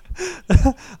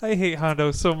 I hate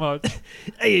Hondo so much.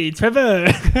 Hey,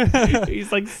 Trevor.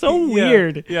 He's like so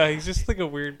weird. Yeah, he's just like a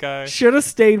weird guy. Should have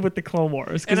stayed with the Clone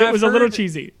Wars because it was a little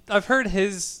cheesy. I've heard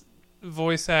his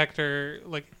voice actor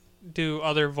do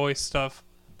other voice stuff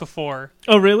before.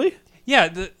 Oh, really?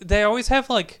 Yeah, they always have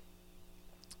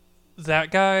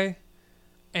that guy,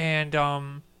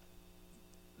 and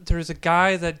there's a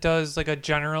guy that does a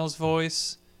general's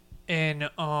voice in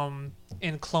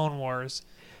Clone Wars.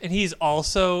 And he's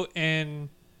also in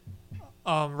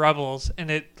Rebels, and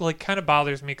it kind of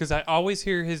bothers me because I always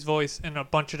hear his voice in a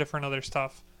bunch of different other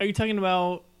stuff. Are you talking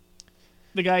about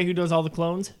the guy who does all the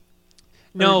clones?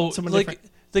 No, different?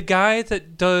 The guy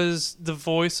that does the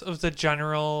voice of the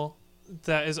general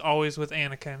that is always with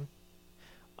Anakin.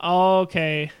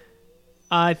 Okay,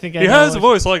 I think he has a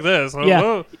voice like this.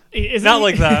 Yeah, not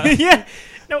like that. Yeah,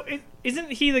 no,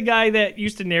 isn't he the guy that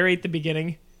used to narrate the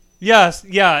beginning? Yes,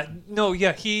 yeah. No,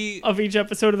 yeah, he... Of each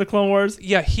episode of the Clone Wars?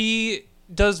 Yeah, he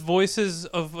does voices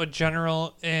of a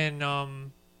general in,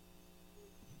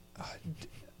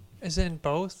 is it in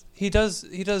both? He does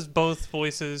both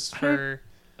voices for...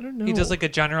 I don't know. He does a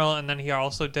general, and then he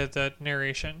also did the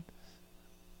narration.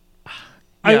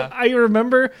 Yeah. I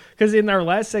remember, because in our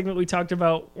last segment we talked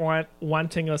about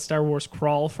wanting a Star Wars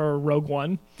crawl for Rogue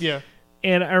One. Yeah.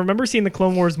 And I remember seeing the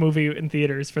Clone Wars movie in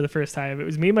theaters for the first time. It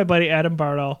was me and my buddy Adam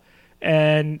Bartle,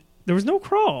 and there was no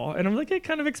crawl. And I'm like, I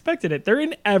kind of expected it. They're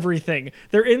in everything.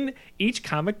 They're in each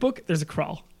comic book. There's a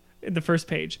crawl in the first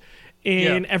page.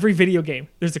 In every video game,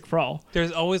 there's a crawl.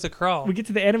 There's always a crawl. We get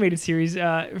to the animated series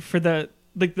for the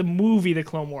movie, The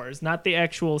Clone Wars, not the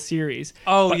actual series.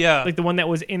 Oh, but, yeah. the one that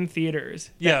was in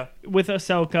theaters. Yeah. With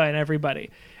Ahsoka and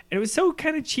everybody. And it was so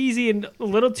kind of cheesy and a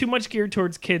little too much geared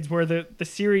towards kids, where the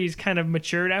series kind of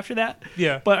matured after that.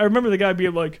 Yeah. But I remember the guy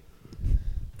being like,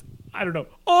 I don't know,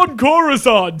 on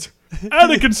Coruscant,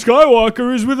 Anakin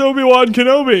Skywalker is with Obi-Wan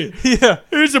Kenobi. Yeah.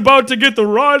 He's about to get the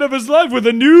ride of his life with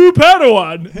a new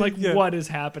Padawan. Like, what is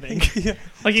happening? Yeah.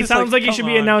 Like, he Just sounds like he come should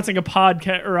be on. announcing a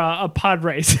podcast or a pod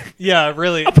race. Yeah,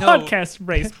 really. A podcast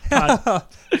race pod.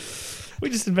 We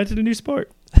just invented a new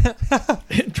sport.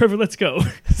 Trevor, let's go.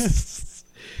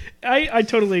 I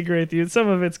totally agree with you. Some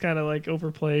of it's kind of like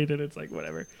overplayed and it's like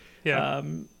whatever. Yeah.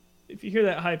 If you hear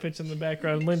that high pitch in the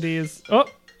background, Lindy is... Oh,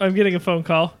 I'm getting a phone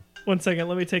call. 1 second.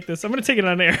 Let me take this. I'm going to take it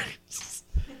on air.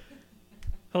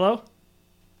 Hello?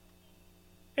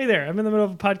 Hey there. I'm in the middle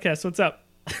of a podcast. What's up?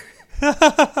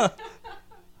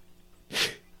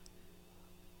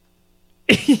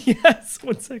 Yes.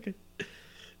 1 second.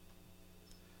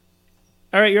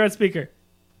 All right. You're on speaker.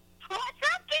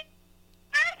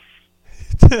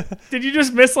 Did you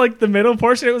just miss like the middle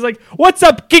portion? It was like, "What's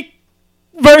up, geek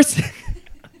verse?" Listen,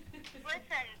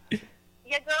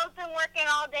 your girl's been working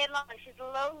all day long. She's a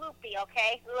little loopy,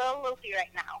 okay? A little loopy right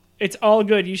now. It's all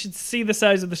good. You should see the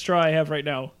size of the straw I have right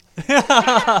now. Who's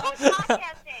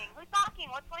podcasting? Who's talking?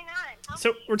 What's going on? Tell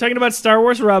So me. we're talking about Star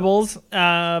Wars Rebels,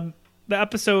 the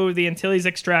episode, the Antilles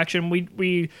extraction.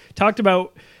 We talked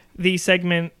about the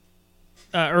segment.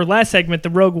 Or last segment, the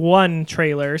Rogue One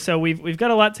trailer. So we've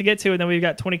got a lot to get to, and then we've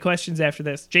got 20 questions after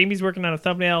this. Jamie's working on a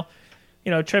thumbnail.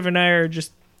 You know, Trevor and I are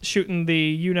just shooting the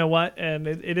you-know-what, and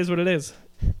it is what it is.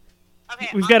 Okay,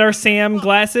 We've got our awesome. Sam Cool.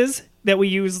 glasses that we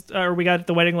used, or we got at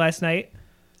the wedding last night.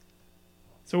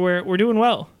 So we're doing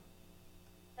well.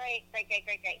 Great. So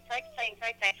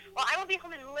exciting. Well, I will be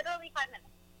home in literally 5 minutes.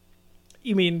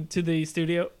 You mean to the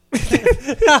studio? What did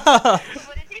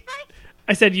you say?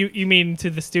 I said you mean to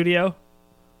the studio?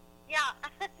 Yeah,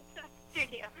 to the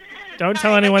studio. Don't Sorry,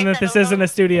 tell anyone like I that this said, isn't a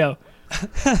studio.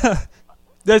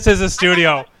 This is a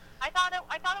studio. I thought it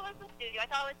was the studio. I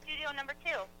thought it was studio number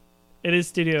 2. It is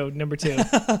studio number 2.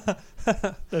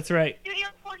 That's right. Studio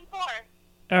 44.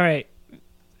 All right.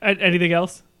 Anything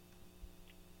else?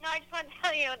 No, I just wanted to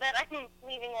tell you that I'm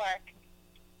leaving work.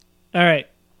 All right.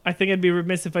 I think I'd be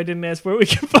remiss if I didn't ask where we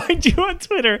can find you on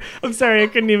Twitter. I'm sorry, I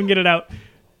couldn't even get it out.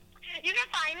 You can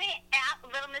find me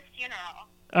at Little Miss Funeral.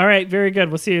 All right, very good.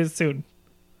 We'll see you soon.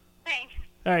 Thanks.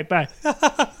 All right, bye.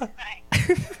 Bye.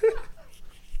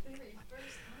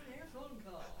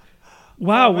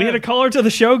 Wow, Oh, we had man. a caller to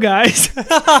the show, guys.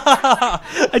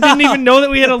 I didn't even know that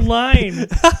we had a line.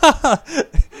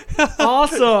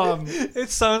 Awesome. It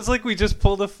sounds like we just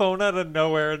pulled a phone out of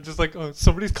nowhere and just like, oh,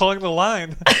 somebody's calling the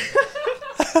line.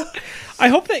 I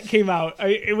hope that came out.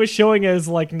 It was showing as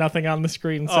like nothing on the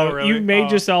screen, so Oh, really? you may Oh.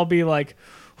 just all be like,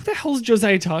 "Who the hell is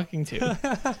Josiah talking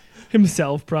to?"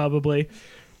 Himself, probably.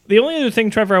 The only other thing,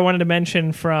 Trevor, I wanted to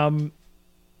mention from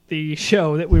the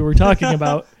show that we were talking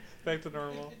about. Back to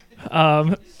normal.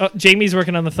 Jamie's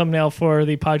working on the thumbnail for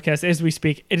the podcast as we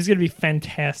speak. It is going to be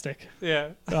fantastic. Yeah.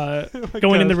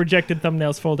 Going in the rejected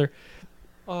thumbnails folder.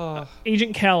 Oh,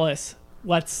 Agent Callus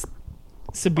lets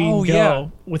Sabine Oh, go yeah.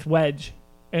 with Wedge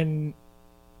and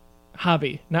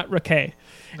Hobby, not Raquel.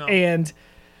 no. And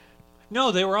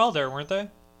No, they were all there, weren't they?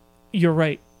 you're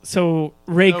right. So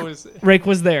Rake That was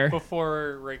was there.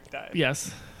 before Rake died.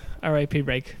 Yes. R.I.P.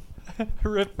 Rake.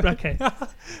 Rip. Raquel.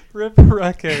 Rip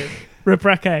Raquel. Rip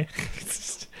Raquel.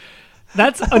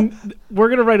 That's we're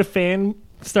gonna write a fan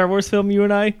Star Wars film. You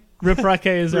and I. Rip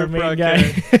Raquel is our Rip main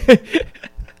Raquel. guy.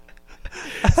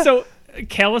 So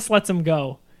Callus lets him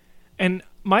go, and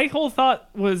my whole thought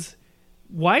was,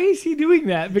 why is he doing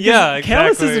that? Because Yeah,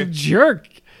 Callus is a exactly. jerk.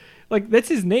 Like that's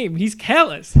his name. He's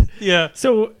Callus. Yeah.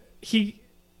 So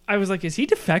I was like, is he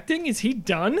defecting? Is he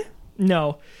done?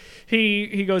 No.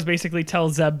 He goes basically tell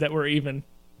Zeb that we're even.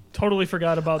 Totally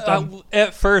forgot about them.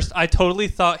 At first, I totally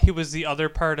thought he was the other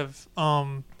part of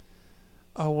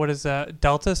what is that?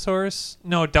 Deltasaurus?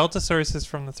 No, Deltasaurus is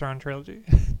from the Thrawn trilogy.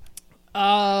 You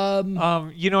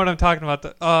know what I'm talking about?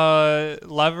 The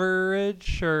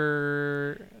leverage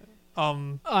or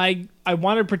I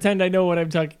want to pretend I know what I'm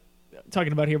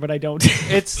talking about here, but I don't.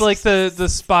 it's like the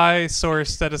spy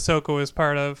source that Ahsoka was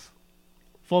part of.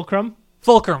 Fulcrum?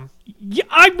 Fulcrum. Yeah,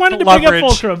 I wanted to bring up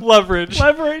Fulcrum. Leverage.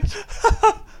 Leverage.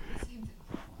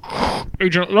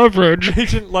 Agent Leverage.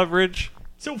 Agent Leverage.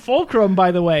 So Fulcrum,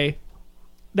 by the way,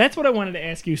 that's what I wanted to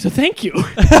ask you. So thank you.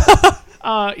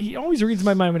 He always reads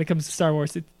my mind when it comes to Star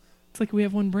Wars. It's like we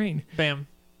have one brain. Bam.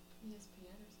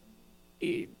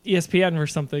 ESPN or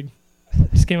something.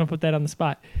 Just came up with that on the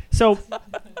spot. So,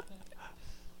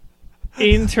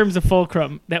 in terms of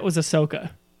Fulcrum, that was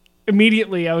Ahsoka.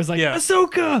 Immediately, I was like, Yeah.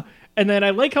 Ahsoka! And then I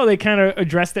like how they kind of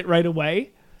addressed it right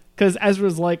away. Because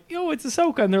Ezra's like, yo, it's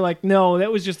Ahsoka. And they're like, no, that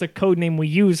was just a code name we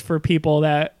use for people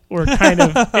that were kind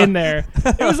of in there.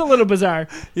 It was a little bizarre.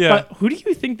 Yeah. But who do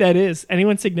you think that is?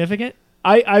 Anyone significant?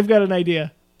 I've got an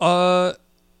idea.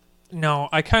 No,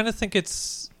 I kind of think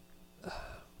it's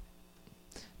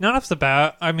not off the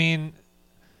bat. I mean,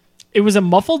 It was a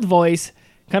muffled voice,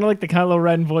 kind of like the Kylo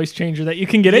Ren voice changer that you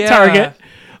can get at Yeah. Target.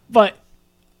 But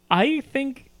I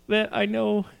think that I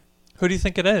know. who do you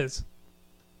think it is?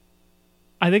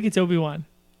 I think it's Obi-Wan.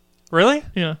 Really?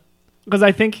 Yeah, because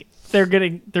I think they're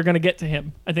gonna get to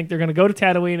him. I think they're gonna go to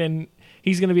Tatooine, and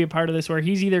he's gonna be a part of this, where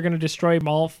he's either gonna destroy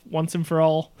Maul once and for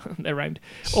all. That rhymed.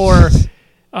 Or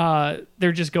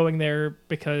they're just going there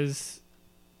because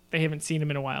they haven't seen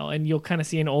him in a while, and you'll kind of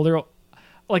see an older.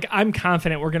 Like, I'm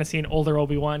confident we're going to see an older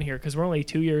Obi-Wan here because we're only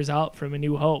 2 years out from A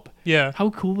New Hope. Yeah. How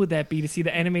cool would that be to see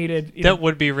the animated That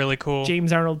would be really cool.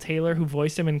 James Arnold Taylor, who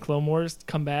voiced him in Clone Wars,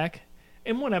 come back?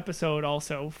 In one episode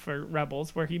also for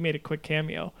Rebels where he made a quick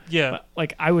cameo. Yeah. But,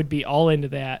 like, I would be all into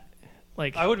that.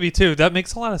 Like, I would be too. That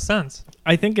makes a lot of sense.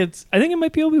 I think it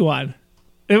might be Obi-Wan.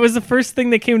 It was the first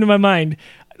thing that came to my mind.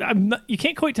 You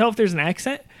can't quite tell if there's an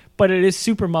accent, but it is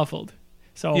super muffled.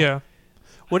 So Yeah.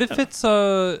 What if it's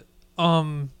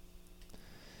I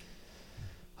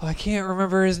can't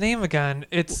remember his name again.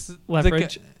 It's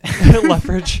Leverage.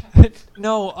 Leverage.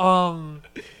 No,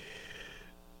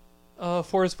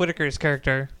 Forrest Whitaker's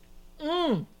character.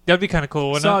 That'd be kind of cool,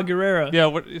 wouldn't Saw it? Gerrera.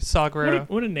 Yeah, Saw Gerrera.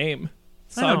 What a name.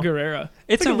 I Saw know. Gerrera.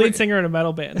 It's It's like a a lead re- singer in a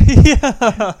metal band.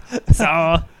 Yeah.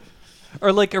 Saw.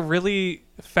 Or like a really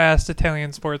fast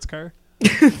Italian sports car.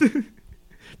 The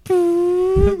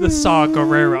The Saw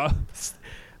Gerrera.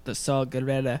 Saw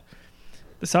Gerrera.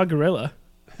 The Saw Gorilla.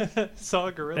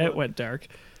 Saw Gerrera. That went dark.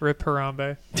 Rip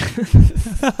Harambe.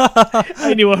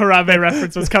 I knew a Harambe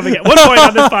reference was coming at one point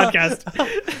on this podcast.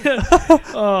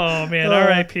 Oh, man.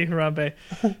 R.I.P. Harambe.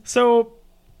 So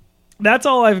that's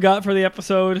all I've got for the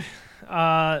episode.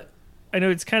 I know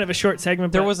it's kind of a short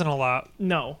segment, There but wasn't a lot.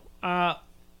 no.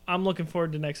 I'm looking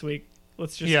forward to next week.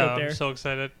 Let's just Yeah, go there. I'm so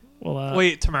excited. Well,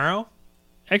 Wait, tomorrow?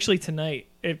 actually, tonight.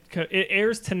 It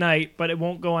airs tonight, but it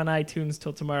won't go on iTunes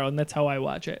till tomorrow, and that's how I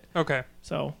watch it. Okay.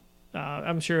 So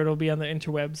I'm sure it'll be on the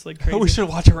interwebs like crazy. We should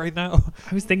watch it right now.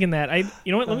 I was thinking that.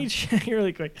 You know what? Let me check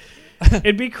really quick.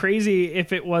 It'd be crazy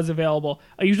if it was available.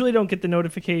 I usually don't get the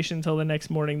notification until the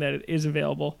next morning that it is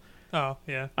available. Oh,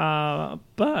 yeah.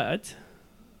 But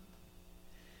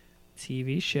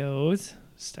TV shows,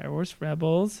 Star Wars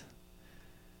Rebels,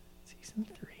 Season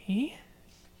 3,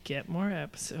 get more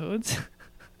episodes.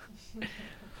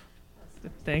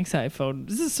 Thanks, iPhone.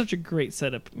 This is such a great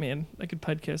setup, man. I could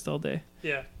podcast all day.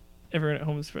 Yeah. Everyone at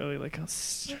home is probably like, I'll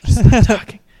stop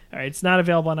talking. All right, it's not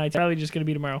available on iTunes. Probably just going to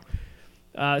be tomorrow.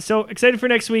 So excited for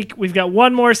next week. We've got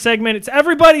one more segment. It's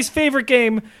everybody's favorite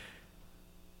game.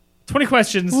 20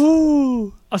 questions.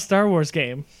 Ooh. A Star Wars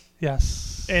game.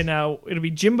 Yes. And it'll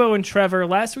be Jimbo and Trevor.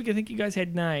 Last week, I think you guys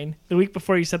had 9. The week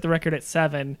before, you set the record at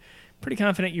 7. Pretty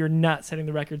confident you're not setting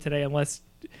the record today unless...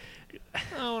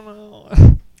 Oh,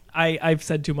 no. I've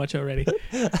said too much already.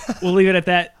 We'll leave it at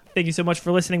that. Thank you so much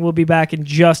for listening. We'll be back in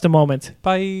just a moment.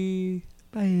 Bye.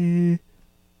 Bye.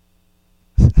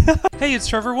 Hey, it's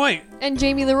Trevor White. And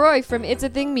Jamie Leroy from It's a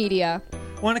Thing Media.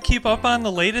 Want to keep up on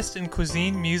the latest in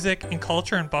cuisine, music, and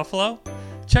culture in Buffalo?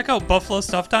 Check out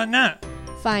buffalostuff.net.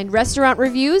 Find restaurant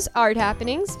reviews, art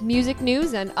happenings, music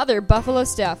news, and other Buffalo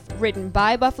stuff written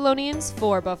by Buffalonians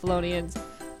for Buffalonians.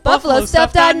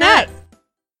 BuffaloStuff.net.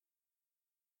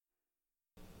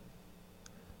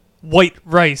 White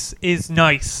rice is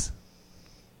nice.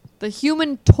 The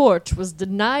Human Torch was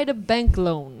denied a bank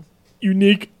loan.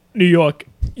 Unique New York.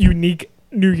 Unique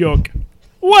New York.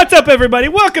 What's up, everybody?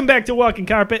 Welcome back to Walking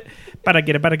Carpet. But I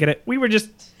get it. We were just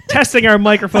testing our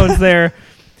microphones there.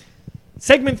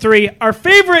 Segment 3, our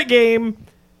favorite game,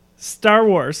 Star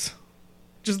Wars.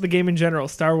 Just the game in general,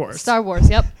 Star Wars. Star Wars,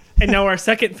 yep. And now our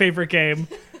second favorite game,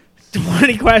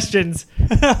 20 questions,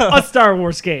 a Star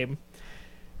Wars game.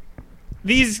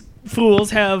 These fools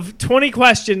have 20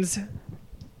 questions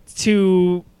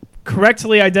to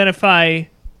correctly identify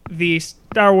the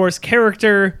Star Wars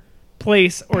character,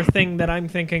 place, or thing that I'm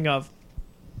thinking of.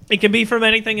 It can be from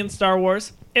anything in Star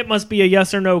Wars. It must be a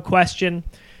yes or no question.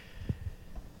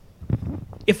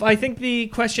 If I think the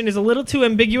question is a little too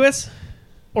ambiguous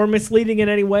or misleading in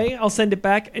any way, I'll send it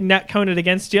back and not count it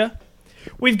against you.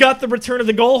 We've got the return of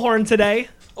the Goalhorn today,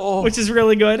 which is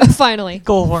really good. Finally.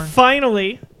 Goalhorn.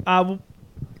 Finally, what I'm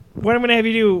going to have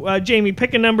you do, Jamie,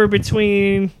 pick a number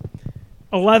between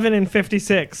 11 and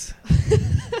 56.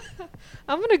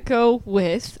 I'm going to go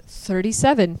with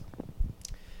 37.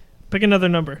 Pick another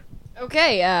number.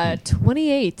 Okay,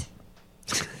 28.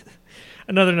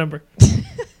 Another number.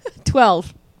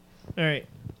 12. All right.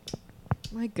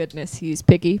 My goodness, he's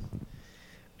picky.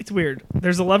 It's weird.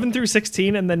 There's 11 through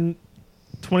 16, and then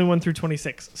 21 through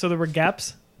 26. So there were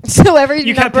gaps. So every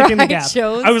You kept number picking the I gap.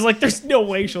 chose. I was like, there's no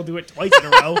way she'll do it twice in a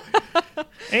row.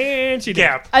 And she did.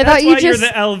 Gap. I That's thought you why you're just- the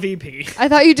LVP. I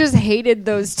thought you just hated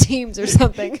those teams or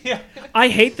something. I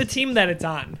hate the team that it's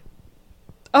on.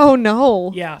 Oh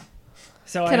no. Yeah.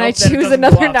 So Can I, I hope that it choose doesn't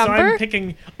another go up. So number? I'm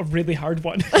picking a really hard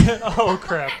one. Oh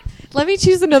crap. Let me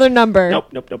choose another number.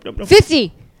 Nope.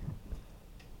 50.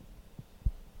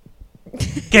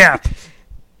 Gap.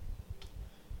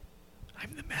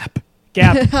 I'm the map.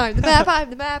 Gap. I'm the map. I'm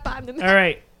the map. I'm the map. All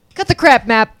right. Cut the crap,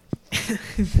 map. We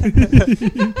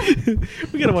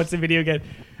gotta watch the video again.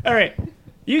 All right.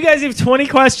 You guys have 20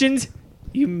 questions.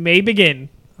 You may begin.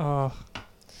 Oh.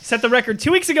 Set the record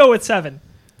 2 weeks ago with 7.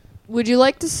 Would you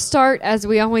like to start as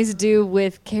we always do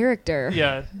with character?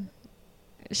 Yeah.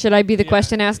 Should I be the Yeah,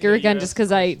 question asker yeah, again you just ask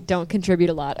because I don't contribute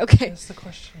a lot? Okay. That's the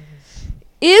question.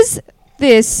 Is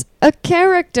this a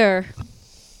character?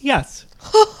 Yes.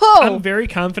 Ho I'm ho! very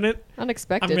confident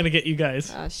Unexpected. I'm gonna get you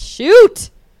guys. Shoot!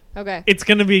 Okay. It's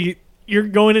gonna be. You're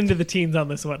going into the teens on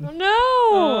this Oh one.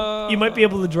 no! You might be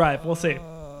able to drive. We'll see.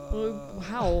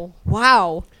 Wow.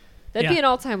 Wow. That'd be Yeah. an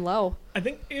all-time low. I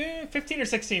think 15 or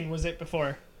 16 was it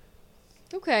before.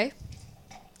 Okay.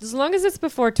 As long as it's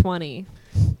before 20.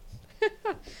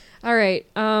 All right.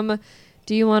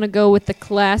 Do you want to go with the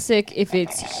classic if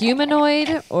it's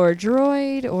humanoid or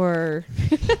droid or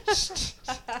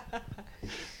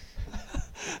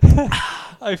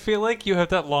I feel like you have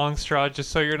that long straw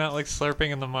just so you're not like slurping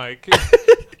in the mic.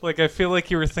 Like I feel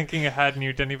like you were thinking ahead and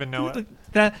you didn't even know it.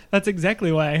 That's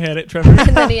exactly why I had it, Trevor.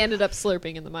 and then he ended up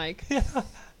slurping in the mic.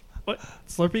 What?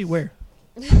 Slurpee? Where?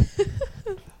 All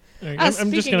right,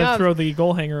 I'm just speaking gonna of- throw the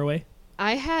goal hanger away.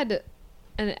 I had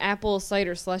an apple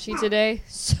cider slushy today.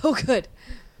 So good.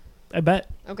 I bet.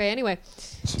 Okay, anyway.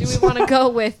 Do we want to go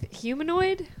with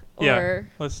humanoid or Yeah,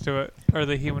 let's do it. Or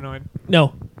the humanoid.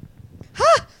 No.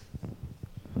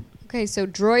 Okay, so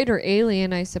droid or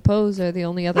alien, I suppose, are the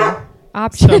only other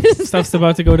options. Stuff's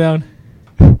about to go down.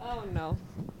 Oh no.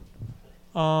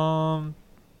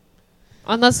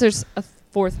 Unless there's a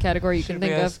fourth category you can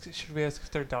think of. Should we ask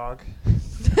if they're dog?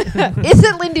 Is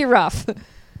it Lindy Ruff?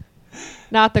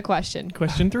 Not the question.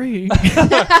 Question 3.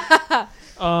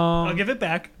 I'll give it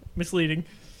back. Misleading.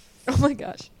 Oh my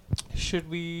gosh. Should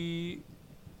we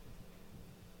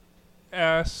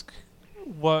ask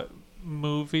what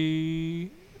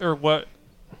movie or what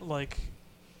like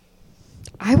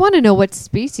I want to know what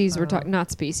species we're talking.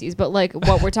 Not species, but like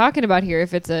what we're talking about here.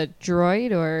 If it's a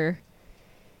droid or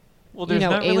well, there's you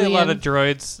know, not really a lot of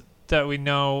alien. droids that we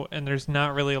know, and there's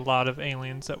not really a lot of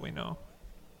aliens that we know.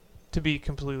 To be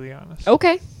completely honest.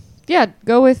 okay, yeah,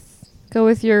 go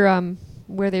with your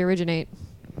where they originate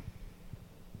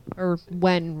or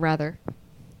when rather. I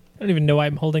don't even know why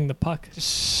I'm holding the puck.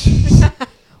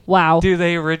 Wow. Do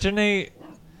they originate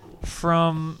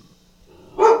from?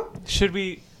 Should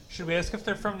we ask if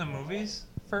they're from the movies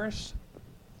first?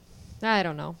 I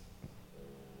don't know.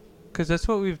 Because that's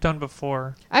what we've done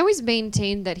before. I always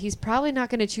maintain that he's probably not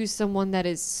going to choose someone that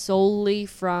is solely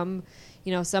from,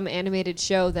 you know, some animated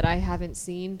show that I haven't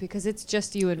seen because it's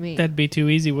just you and me. That'd be too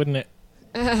easy, wouldn't it?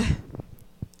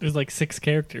 There's like 6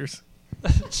 characters.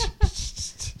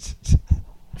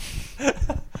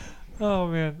 Oh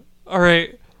man! All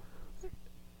right.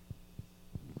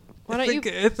 Why I don't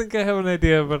think I have an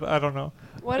idea, but I don't know.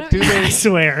 Why don't Do you, I they?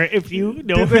 swear, if you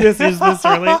know who this is this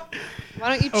early, why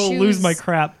don't you I will choose lose my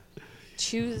crap.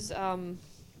 choose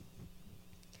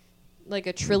like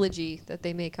a trilogy that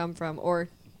they may come from or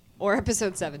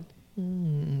episode 7.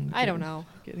 I don't know.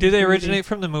 Do they originate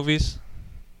from the movies?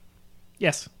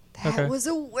 Yes. That Okay. was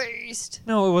a waste.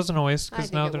 No, it wasn't always I because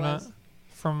think now it they're was. not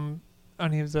from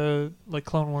any of the like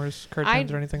Clone Wars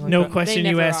cartoons or anything like No that. question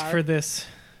you never asked are. for this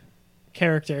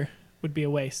character would be a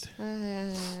waste.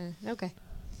 Okay.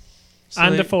 So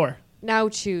On they- to 4. Now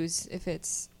choose if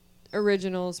it's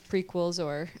originals, prequels,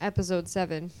 or episode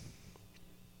 7.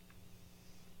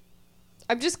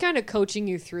 I'm just kind of coaching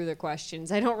you through the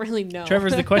questions. I don't really know.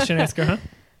 Trevor's the question asker, huh?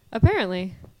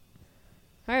 Apparently.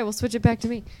 All right, we'll switch it back to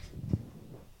me.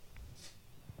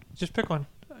 Just pick one,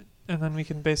 and then we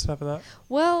can base it off of that.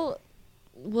 Well,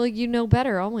 you know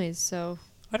better always, so.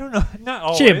 I don't know.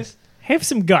 Not Jim, always. have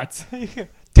some guts. Do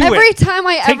Every it. time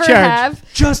I Take ever charge.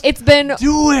 have, Just it's been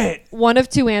do it. one of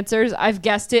 2 answers. I've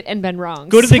guessed it and been wrong.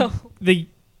 Go to so. the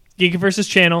Geekiverse's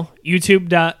channel,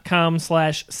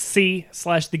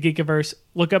 youtube.com/c/the Geekiverse.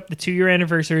 Look up the 2-year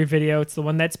anniversary video. It's the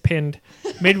one that's pinned.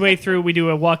 Midway through, we do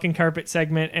a walking carpet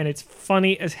segment, and it's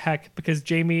funny as heck because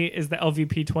Jamie is the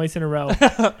LVP twice in a row.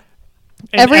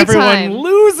 And Every everyone time.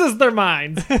 loses their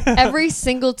minds. Every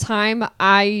single time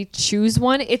I choose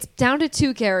one, it's down to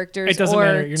two characters It doesn't or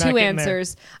matter. You're not two getting there.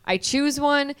 answers. I choose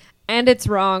one and it's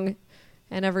wrong,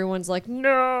 and everyone's like,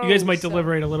 "No." You guys might So-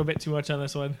 deliberate a little bit too much on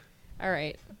this one. All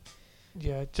right.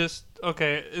 Yeah, just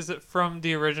okay. Is it from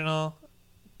the original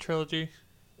trilogy?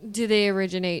 Do they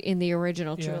originate in the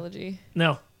original Yeah. trilogy?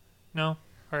 No. No.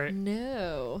 All right.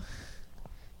 No.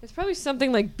 It's probably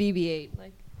something like BB-8.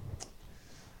 Like,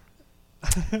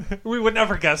 We would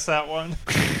never guess that one.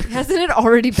 hasn't it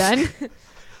already been?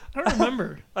 I don't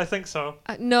remember. I think so.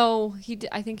 No, he.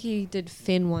 I think he did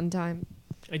Finn one time.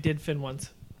 I did Finn once.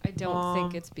 I don't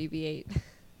think it's BB-8.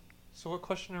 So what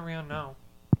question are we on now?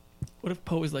 What if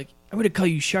Poe was like, I'm going to call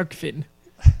you Shark Fin?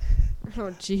 Oh,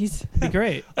 jeez. It'd be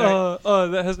great.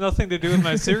 That has nothing to do with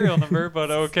my serial number, but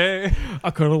okay.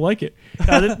 I kind of like it.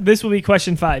 This will be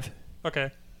question 5. Okay.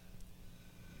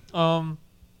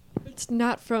 It's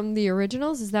not from the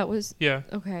originals. Is that was Yeah.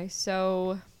 okay?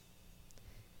 So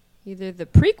either the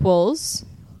prequels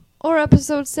or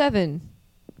Episode 7.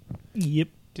 Yep.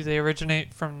 Do they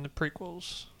originate from the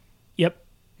prequels? Yep.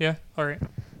 Yeah. All right.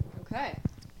 Okay.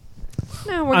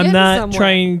 Now we're I'm getting not somewhere.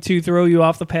 trying to throw you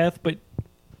off the path, but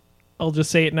I'll just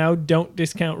say it now. Don't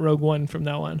discount Rogue One from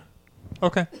now on.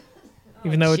 Okay.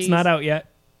 Even though it's not jeez. out yet.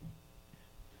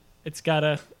 It's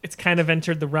kind of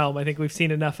entered the realm. I think we've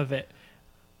seen enough of it.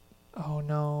 Oh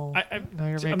no. I'm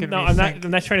making me not. think.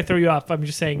 I'm not trying to throw you off. I'm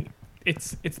just saying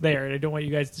it's there, and I don't want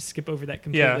you guys to skip over that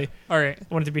completely. Yeah. All right.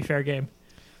 I want it to be fair game.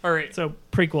 All right. So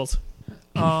prequels.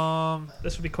 Um.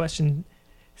 This would be question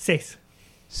 6.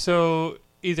 So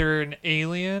either an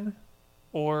alien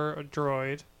or a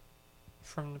droid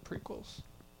from the prequels.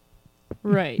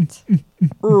 Right.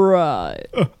 Right.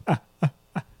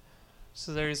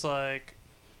 So there's like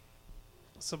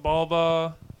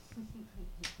Sebulba.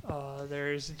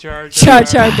 There's Jar Jar.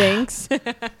 Jar Jar Binks.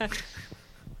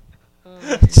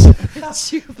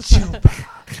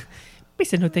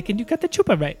 Listen, no thinking you got the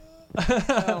chupa right.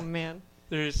 Oh man.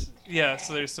 So there's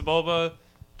Sebulba,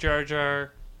 Jar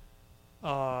Jar,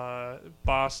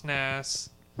 Boss Nass.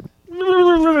 we've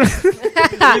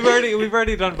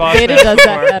already done Boss Beta Nass does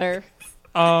before. that better.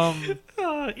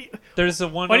 There's the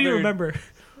one. Why other, do you remember?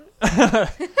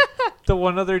 the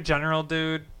one other general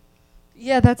dude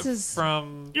Yeah, that's his.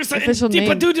 from? You're saying Official name.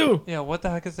 Deepa-doo-doo. Yeah, what the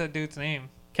heck is that dude's name?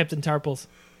 Captain Tarples.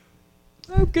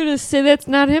 I'm gonna say that's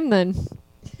not him then.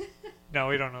 No,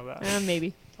 we don't know that.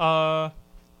 Maybe.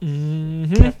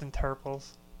 Mm-hmm. Captain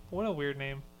Tarples. What a weird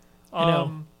name. I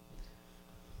know.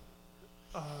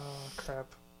 Crap.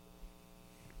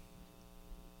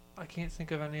 I can't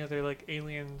think of any other like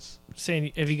aliens.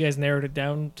 Saying, have you guys narrowed it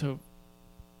down to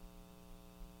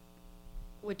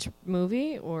Which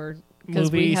movie or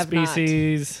 'cause movie, we have not.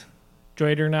 species,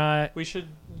 droid or not? We should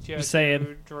Just saying.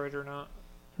 do droid or not. I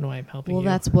don't know why I'm helping Well, you.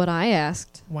 that's what I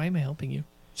asked. Why am I helping you?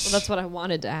 Well, that's what I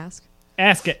wanted to ask.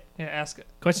 Ask it. Yeah, ask it.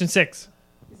 Question 6.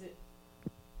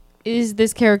 Is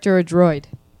this character a droid?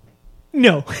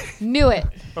 No. Knew it.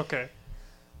 Okay.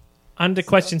 On to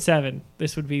question 7.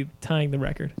 This would be tying the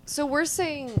record. So we're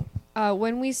saying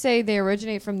when we say they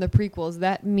originate from the prequels,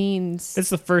 that means It's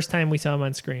the first time we saw him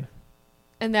on screen.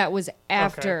 and that was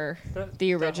after That-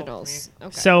 the that helps originals.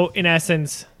 Okay. So, in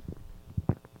essence,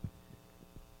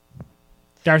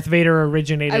 Darth Vader I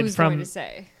originated was going from to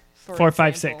say 4,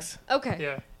 5, example. 6. Okay.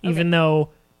 Yeah. Even though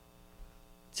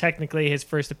technically his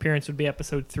first appearance would be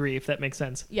episode 3, if that makes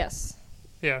sense. Yes.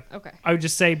 Yeah. Okay. I would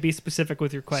just say be specific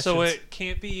with your questions. So it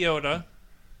can't be Yoda.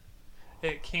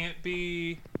 It can't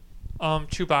be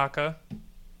Chewbacca,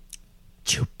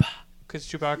 Chupa. because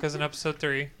Chewbacca's in episode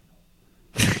 3.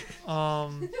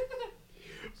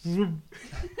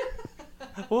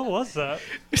 What was that?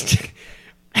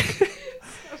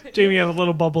 Jamie had a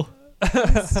little bubble.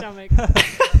 Stomach.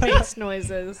 Face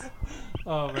noises.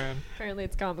 Oh man. Apparently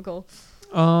it's comical.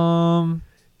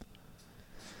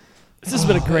 This has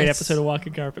been a great it's- episode of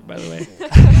Walking Carpet, by the way.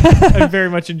 I very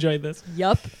much enjoyed this.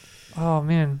 Yup. Oh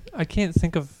man, I can't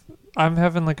think of. I'm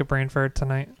having like a brain fart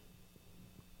tonight.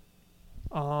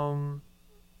 I'm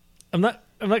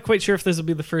not quite sure if this will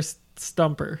be the first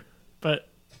stumper, but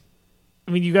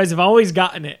I mean, you guys have always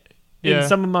gotten it in Yeah.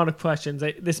 some amount of questions.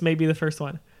 This may be the first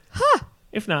one.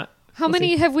 If not, How we'll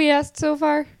many see. have we asked so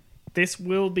far? This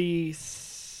will be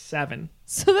 7.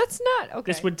 So that's not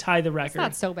okay. This would tie the It's record.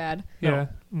 not so bad. No. Yeah.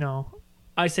 No.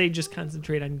 I say just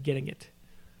concentrate on getting it.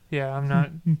 Yeah, I'm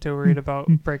not too worried about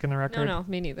breaking the record. No,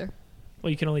 me neither. Well,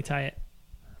 you can only tie it.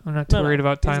 I'm not too No, no. worried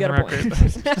about He's tying the got a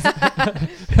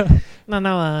record.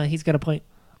 No, he's got a point.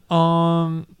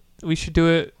 We should do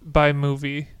it by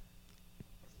movie.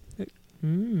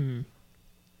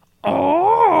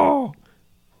 Oh!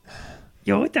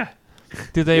 Yoda.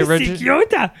 Do they originate?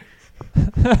 Yoda.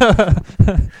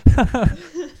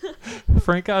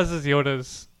 Frank Oz's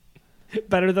Yoda's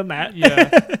Better than that. yeah.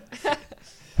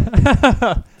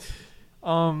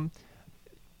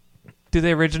 Do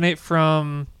they originate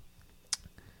from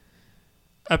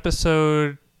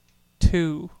episode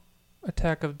 2,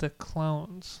 Attack of the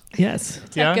Clones? Yes.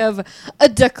 Attack Yeah? of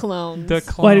the clones. The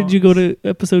clones. Why did you go to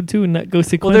episode 2 and not go Well,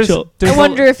 sequential? there's I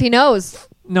wonder if he knows.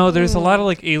 No, there's a lot of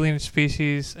like alien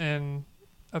species in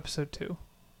episode 2.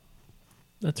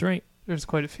 That's right. There's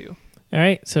quite a few. All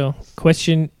right. So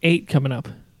question 8 coming up.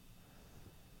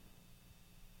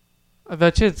 I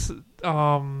bet you it's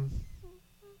oh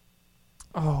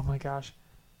my gosh.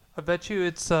 I bet you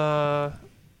it's that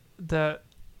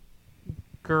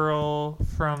girl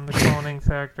from the cloning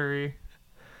factory.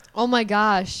 Oh my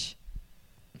gosh.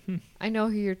 I know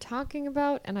who you're talking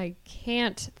about, and I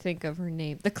can't think of her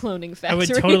name. The Cloning Factory. I would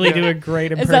totally do a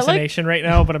great Is that like- impersonation right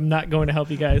now, but I'm not going to help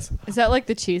you guys. Is that like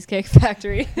the Cheesecake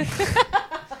Factory?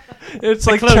 It's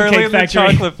like Clone Charlie Cake and the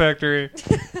Factory. Chocolate Factory.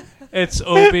 It's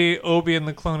Obi and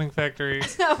the Cloning Factory.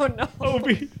 Oh no.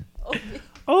 Obi.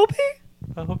 Obi.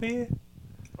 Obi?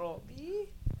 Obi.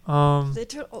 Um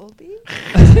Little Obi.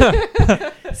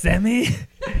 Sammy?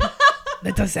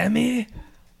 Little Sammy?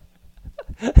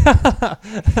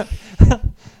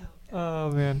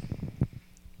 oh man.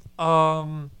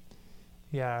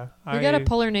 Yeah. We gotta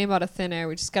pull her name out of thin air.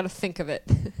 We just gotta think of it.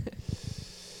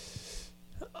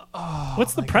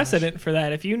 What's the precedent for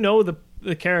that? If you know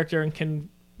the character and can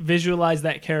visualize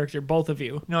that character, both of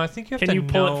you, No, I think you have can to you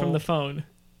pull know. it from the phone?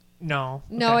 No.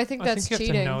 No, Okay. I think that's you have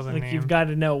cheating. to know the Like name. you've got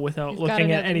to know without You've gotta looking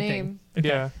know at the anything. name. Okay.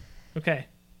 Yeah. Okay.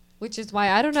 Which is why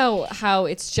I don't know how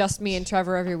it's just me and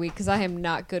Trevor every week because I am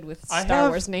not good with Star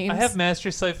Wars names. I have Master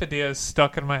Sifo-Dyas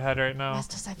stuck in my head right now.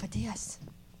 Master Sifo-Dyas.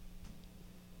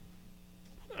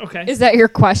 Okay. Is that your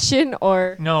question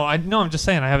or? No, I'm just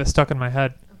saying I have it stuck in my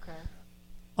head. Okay.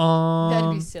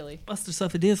 That'd be silly. Buster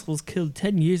Sifo-Dyas was killed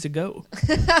 10 years ago.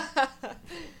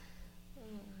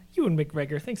 You and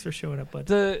McGregor, thanks for showing up, bud.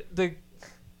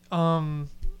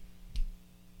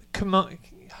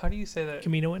 How do you say that?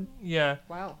 Kaminoan? Yeah.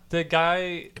 Wow. The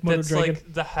guy Komodo that's dragon.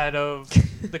 like the head of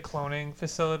the cloning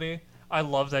facility. I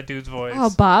love that dude's voice. Oh,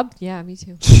 Bob? Yeah, me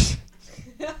too.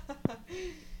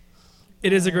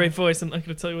 It is a great voice. I'm not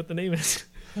going to tell you what the name is.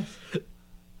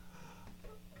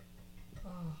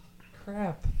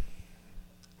 Crap.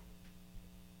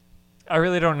 I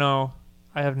really don't know.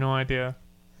 I have no idea.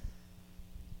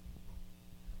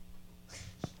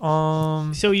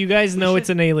 So you guys know it's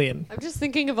an alien. I'm just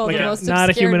thinking of all Like the most not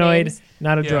a obscure humanoid, names.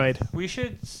 not a Yeah. droid. We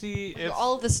should see if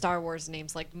All of the Star Wars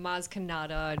names like Maz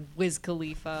Kanata and Wiz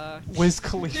Khalifa. Wiz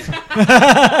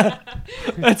Khalifa.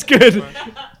 That's good.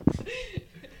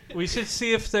 We should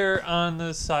see if they're on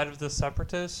the side of the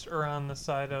Separatists or on the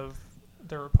side of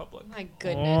the Republic. My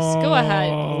goodness. Go ahead.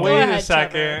 Go Wait ahead, a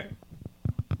second. Trevor.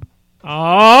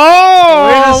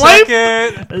 Oh! Wait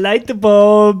a second. Light the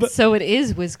bulb. So it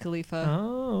is Wiz Khalifa.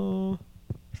 Oh.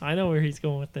 I know where he's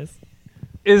going with this.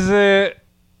 Is it?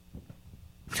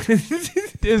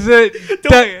 Is it?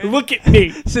 Don't look at me.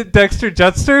 Is it Dexter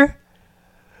Jetster?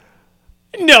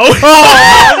 No.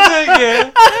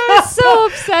 That was so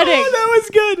upsetting. Oh, that was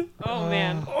good. Oh,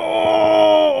 man.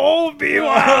 Oh, Obi-Wan.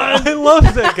 I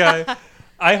love that guy.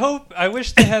 I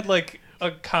wish they had like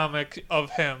a comic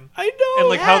of him I know. and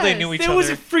like how they knew each That other. was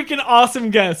a freaking awesome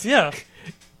guess. Yeah.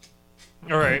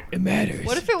 All right. It matters.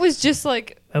 What if it was just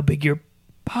like How big your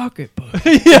pocketbook?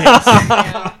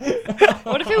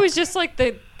 What if it was just like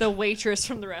the waitress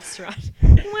from the restaurant? You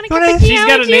want to Wanna- get She's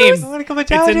got a name. It's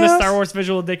It's in the Star Wars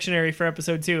Visual Dictionary for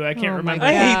episode 2. I can't Oh my remember.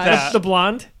 I hate gosh. that. The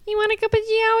blonde? You want a cup of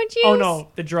Giao juice? Oh, no.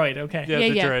 The droid. Okay. Yeah, Yeah,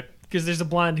 the yeah. droid. Because there's a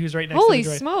blonde who's right next Holy to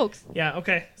the droid. smokes. Yeah,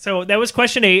 okay. So that was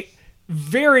question 8.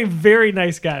 Very, very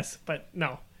nice guess, but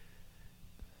no.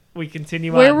 We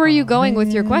continue on. Where were you going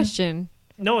with your question?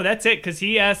 No, that's it, because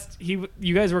he asked, you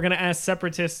guys were going to ask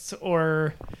separatists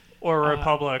or... Or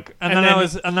Republic. And, and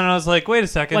then then- I was like, wait a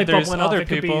second, Light bulb there's went off, other it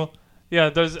could people. Yeah,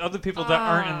 there's other people that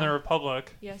aren't in the Ah.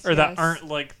 Republic. Yes, or that yes. aren't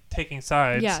like taking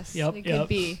sides. Yes, Yep, it yep. could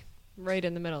be right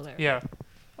in the middle there. Yeah.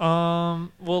 Well,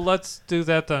 let's do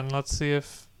that then. Let's see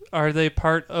if are they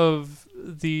part of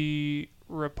the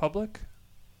Republic?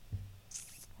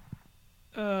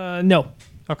 No.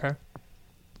 Okay.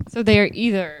 So they are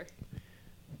either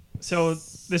So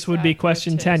this would be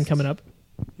question 10 coming up.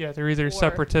 Yeah, they're either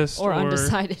separatists or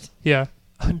undecided, Yeah,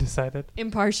 undecided.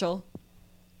 impartial.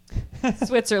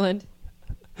 Switzerland.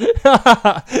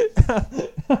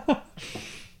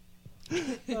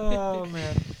 Oh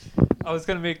man. I was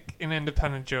gonna make an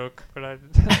independent joke, but I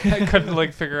couldn't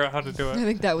like figure out how to do I it.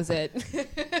 think that was it.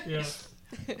 Yeah.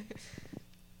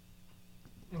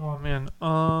 Oh man.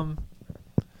 I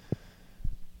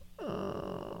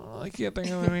can't think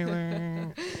of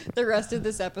anything. The rest of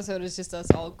this episode is just us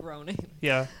all groaning.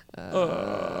 Yeah.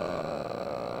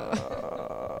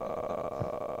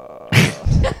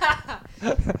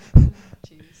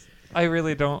 Jeez. I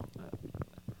really don't.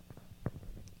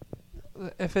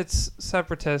 If it's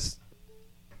separatist,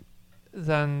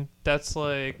 then that's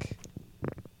like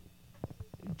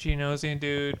Genosian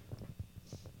dude,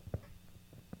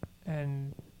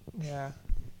 and yeah.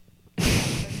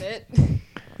 That's it.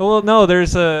 Well, no,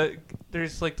 there's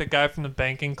like the guy from the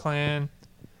banking clan.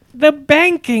 The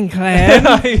banking clan.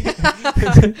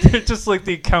 They're just like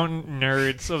the accountant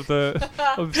nerds of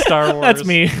Star Wars. That's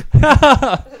me.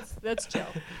 That's Joe.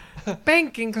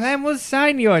 Banking clan will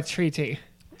sign your treaty.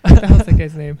 What the hell's that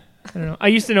guy's name? I don't know. I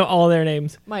used to know all their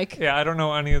names. Mike. Yeah, I don't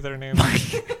know any of their names.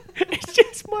 It's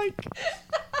just Mike.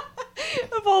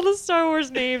 Of all the Star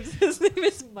Wars names, his name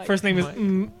is Mike. First name is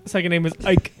Mike. second name is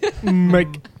Ike.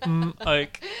 Mike.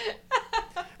 Like,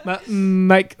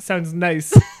 Mike sounds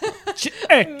nice.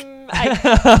 Ike.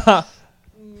 Ike.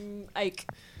 Ike.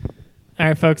 All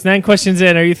right, folks. 9 questions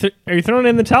in. Are you throwing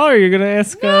in the towel, or are you gonna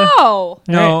ask? No.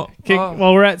 no. All right. Okay,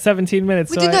 well, we're at 17 minutes.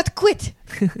 We so did not quit.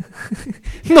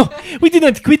 No, we did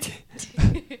not quit.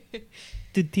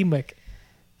 Did teamwork.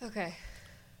 Okay.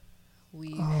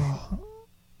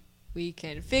 We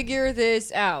can figure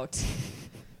this out.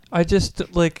 I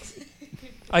just like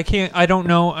I don't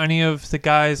know any of the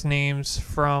guys' names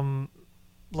from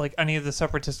like any of the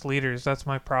separatist leaders. That's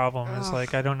my problem. Is Ugh.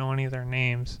 like I don't know any of their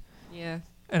names. Yeah.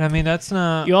 And I mean that's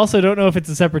not You also don't know if it's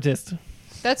a separatist.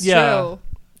 That's Yeah. true.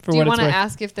 For Do you what it's want to worth.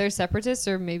 ask if they're separatists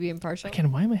or maybe impartial?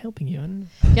 Again, why am I helping you? I don't know.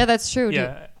 Yeah, that's true.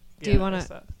 yeah. do you yeah, wanna- that's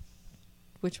that.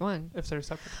 Which one? If they're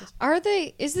separatist.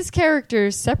 Is this character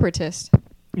separatist?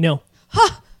 No.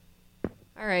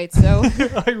 All right, so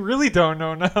I really don't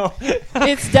know now.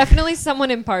 it's definitely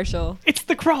someone impartial. It's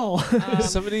the crawl.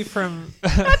 Somebody from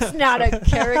That's not a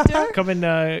character. Coming.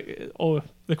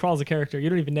 The crawl's a character. You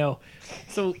don't even know.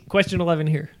 So, question 11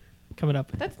 here, coming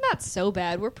up. That's not so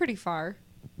bad. We're pretty far.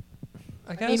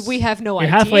 I I guess mean, we have no You're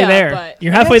idea. halfway there. But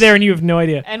You're halfway there, and you have no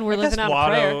idea. and we're I guess living on a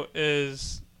prayer. Watto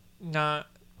is not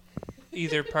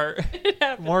either part.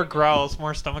 More growls,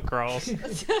 more stomach growls.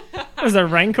 Is there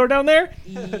Rancor down there?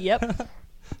 Yep.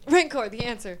 Rancor, the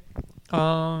answer.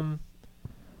 So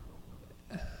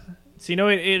you know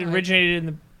it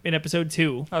originated in episode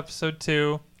 2. Episode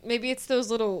 2. Maybe it's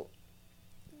those little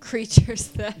creatures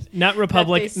that. Not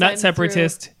Republic, That they not send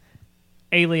Separatist,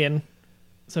 alien.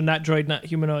 So not droid, not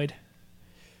humanoid.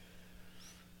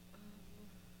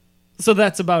 So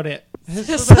that's about it. So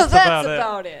that's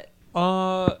about it.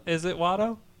 Is it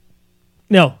Watto?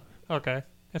 No, Okay.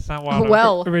 It's not Watto.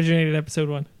 Well, originated in episode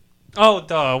 1. Oh,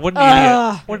 duh. What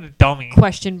an idiot. What a dummy.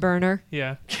 question burner.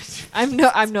 Yeah. I'm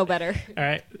no better. All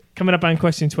right, coming up on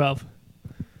question 12.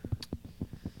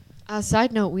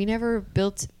 Side note: we never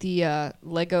built the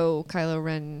Lego Kylo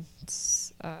Ren.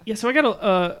 Yeah, so I got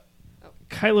a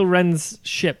Kylo Ren's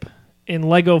ship in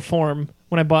Lego form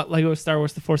when I bought Lego Star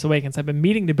Wars The Force Awakens. I've been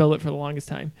meaning to build it for the longest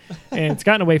time, and it's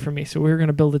gotten away from me. So we were going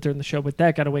to build it during the show, but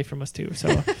that got away from us too. So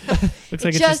looks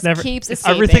like it's just never. keeps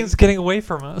escaping. Everything's getting away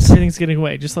from us. Everything's getting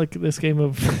away, just like this game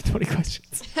of 20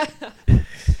 questions.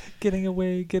 Getting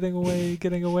away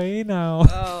now.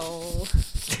 Oh.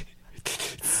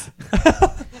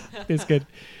 It's good.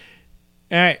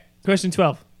 All right, question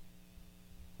 12.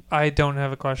 I don't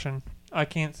have a question. I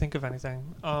can't think of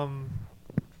anything. I'm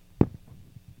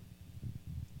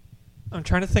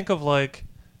trying to think of like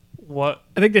what.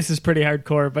 I think this is pretty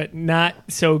hardcore, but not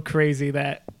so crazy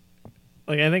that,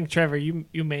 like, I think Trevor, you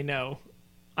may know.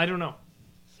 I don't know.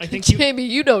 I think you. Jamie,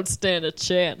 you don't stand a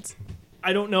chance.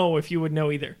 I don't know if you would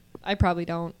know either. I probably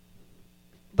don't.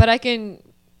 But I can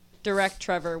direct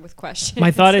Trevor with questions.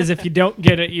 My thought is if you don't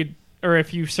get it, or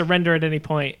if you surrender at any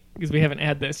point, because we haven't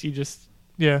had this, you just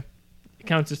Yeah. it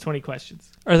counts as 20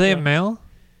 questions. Are they a Yeah. male?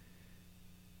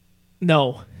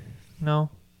 No. No.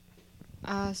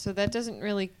 So that doesn't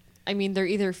really. I mean, they're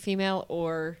either female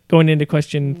or. Going into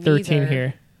question 13 Neither.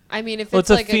 here. I mean, if Well, it's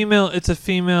it's like a female. It's a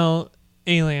female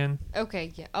alien.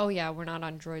 Okay, yeah. Oh, yeah, we're not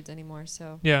on droids anymore,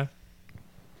 so. Yeah.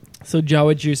 So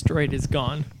Jawa Juice droid is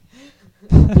gone.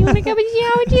 You want to go with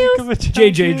Jawa Juice?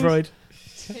 JJ droid.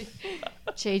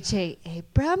 J.J.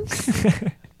 Abrams?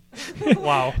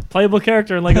 Wow. Playable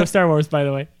character in Lego Star Wars, by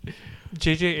the way.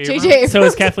 J.J. Abrams. J.J. Abrams. So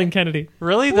is Kathleen Kennedy.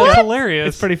 Really? That's hilarious.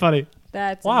 It's pretty funny.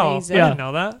 That's Wow. amazing. I didn't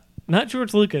know that. Not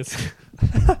George Lucas.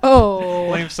 Oh,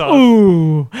 Lame sauce.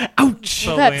 Ooh. Ouch.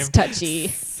 So that's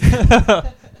lame.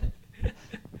 touchy.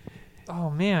 Oh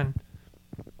man,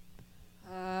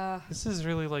 Uh, this is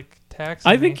really like taxing.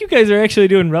 I think you guys are actually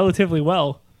doing relatively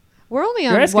well. We're only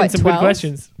on You're asking what, some 12? good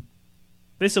questions.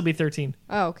 This will be 13.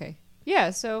 Oh, okay. Yeah,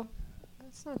 so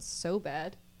that's not so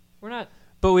bad. We're not.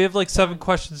 But we have like 7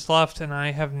 questions left, and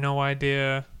I have no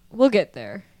idea. We'll get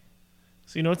there.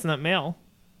 So you know it's not male.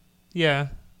 Yeah.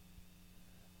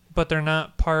 But they're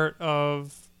not part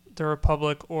of the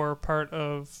Republic or part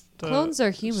of the Clones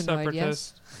are humanoid,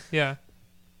 yes. Separatists. Yeah.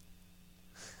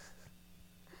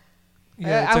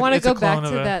 I want to it's a go back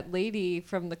clone to of that lady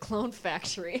from the clone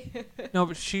factory. No,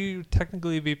 but she would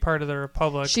technically be part of the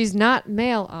Republic. She's not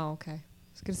male. Oh, okay. I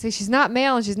was going to say she's not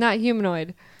male and she's not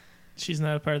humanoid. She's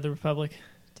not a part of the Republic.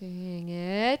 Dang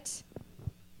it.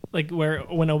 Like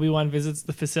when Obi-Wan visits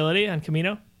the facility on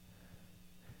Camino,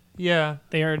 Yeah.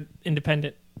 they are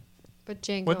independent. But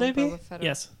Jango Would they and be? Boba Fett are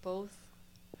Yes. both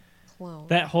clones.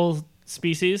 That whole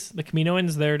species, the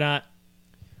Kaminoans, they're not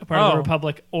a part of the Oh.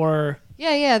 Republic or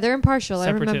Yeah, they're impartial. I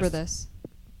remember Separatists. this.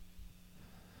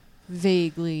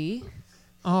 Vaguely.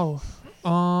 Oh.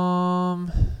 I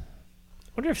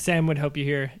wonder if Sam would help you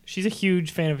here. She's a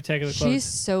huge fan of Attack of the Clones. She's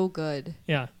so good.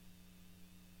 Yeah.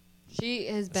 She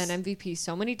has been MVP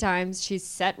so many times. She's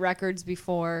set records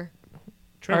before.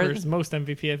 Trevor's most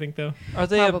MVP, I think, though. Are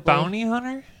they Probably. a bounty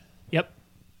hunter? Yep.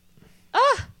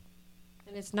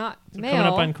 And it's not So male. coming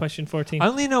up on question 14. I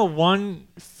only know one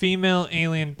female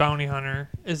alien bounty hunter.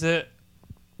 Is it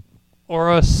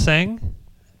Aura Singh?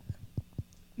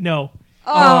 No.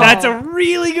 Oh. That's a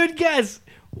really good guess.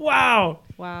 Wow.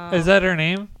 Wow. Is that her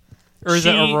name? Or is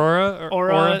it She-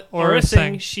 Aurora? Aura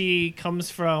Singh, she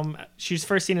comes from... She's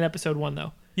first seen in episode 1,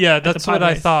 though. Yeah, that's the what pod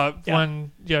I race. thought Yeah.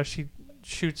 when she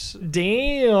shoots.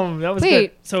 Damn. That was Wait,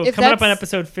 good. So if coming up on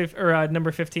that's- episode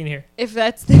number 15 here. If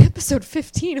that's the episode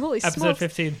 15, holy Episode smokes.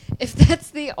 15. If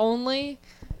that's the only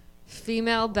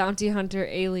female bounty hunter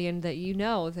alien that you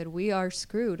know, then we are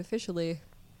screwed officially.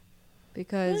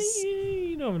 Because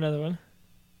You know of another one.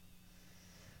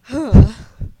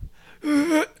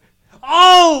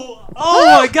 Oh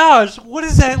my gosh! What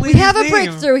is that we lady's have a name?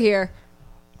 breakthrough here.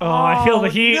 Oh, I feel the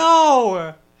heat.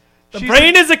 No, The She's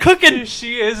brain is a cooking.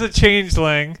 She is a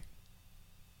changeling.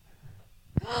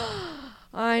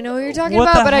 I know who you're talking What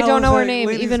about, the but I hell don't is know her that name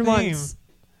lady's even name? once.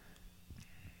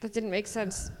 That didn't make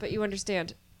sense, but you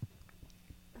understand.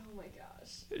 Oh my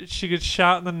gosh. She gets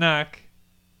shot in the neck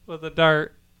with a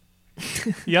dart.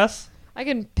 Yes. I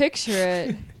can picture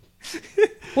it.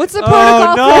 What's the Oh,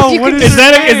 protocol no, for if you what can is Is her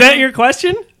that name? that your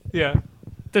question? Yeah.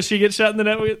 Does she get shot in the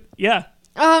net? Yeah.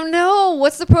 Oh no!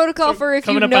 What's the protocol for if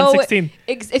Coming you up know on 16.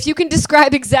 if you can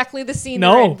describe exactly the scene they're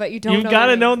No, in, but you don't you've know got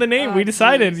to the know name? the name. Oh, We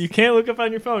decided. jeez. You can't look up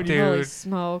on your phone. Dude. Holy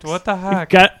smokes! What the heck?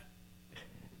 Got.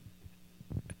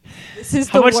 This is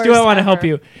How the much do I worst want to help ever.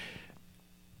 you?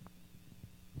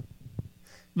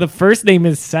 The first name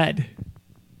is said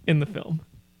in the film.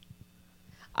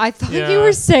 I thought Yeah. you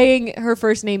were saying her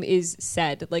first name is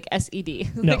Sed, like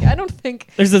S-E-D. No. Like I don't think.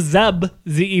 There's a Zeb,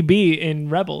 Z-E-B, in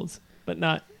Rebels, but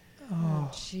not. Oh,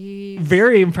 jeez.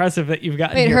 Very impressive that you've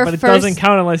gotten Wait, here, her but it first- doesn't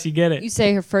count unless you get it. You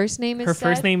say her first name is Her Sed?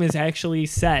 first name is actually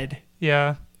said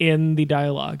Yeah. in the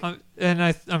dialogue. And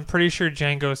I'm pretty sure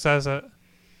Django says it.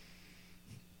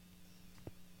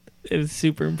 It is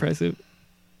super impressive.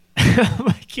 Oh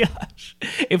my gosh.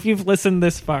 If you've listened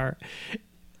this far,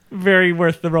 very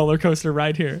worth the roller coaster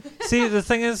ride here. See, the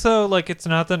thing is, though, like, it's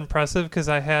not that impressive because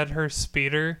I had her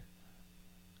speeder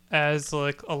as,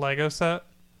 like, a Lego set.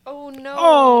 Oh no!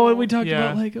 Oh, and we talked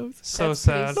Yeah. about Legos. So That's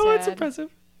sad. pretty Oh, it's Sad. impressive.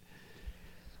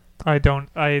 I What-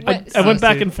 I went back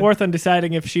honestly- and forth on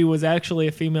deciding if she was actually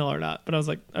a female or not, but I was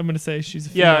like, I'm going to say she's a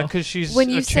female. Yeah, because she's When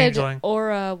a you said changeling.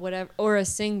 Aura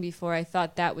Singh before, I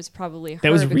thought that was probably her.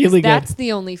 That was because really good. That's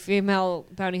the only female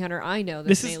bounty hunter I know that's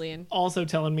This an is alien. also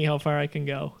telling me how far I can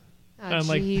go. Oh, I'm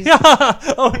like- jeez.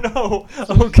 Oh, no.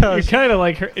 Oh, You're gosh. kind of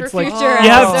like her. It's like future you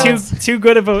have episodes. too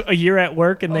good of a year at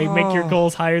work, and they make your Oh.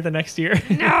 goals higher the next year.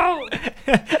 No.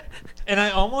 And I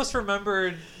almost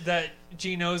remembered that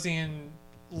Genosian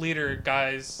leader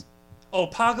guys. Oh,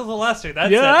 Paga the Lesser.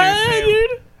 That's that dude's name.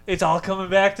 dude. It's all coming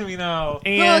back to me now.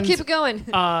 And keep it going.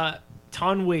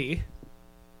 Ton Wei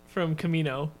from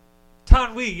Camino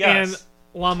Tan Wee, yes.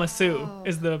 and Lama Su Oh.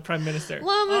 is the prime minister.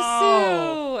 Llama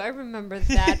Oh. Sue. I remember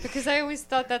that because I always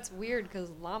thought that's weird because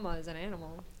llama is an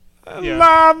animal. Yeah.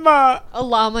 Llama. A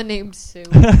llama named Sue.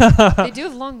 They do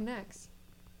have long necks.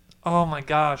 Oh my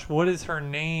gosh, what is her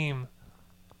name?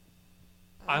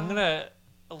 I'm gonna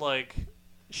like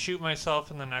shoot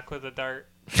myself in the neck with a dart.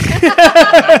 When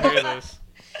I hear this.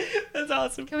 That's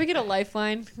awesome. Can we get a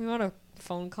lifeline? We want a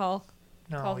phone call.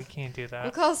 No, Call- we can't do We'll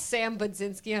that. call Sam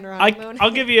Budzinski on her honeymoon.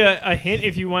 I'll give you a hint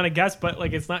if you want to guess, but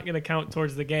like it's not going to count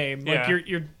towards the game. Like Yeah.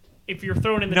 you're if you're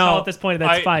throwing in the No, towel at this point,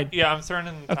 that's fine. Yeah, I'm throwing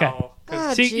in the Okay. towel.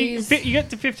 Ah, See, you jeez. get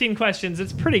to 15 questions.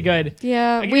 It's pretty good.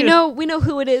 Yeah, I we guess- know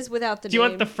who it is without the Do you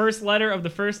name. want the first letter of the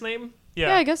first name?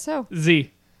 Yeah, I guess so.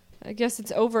 Z. I guess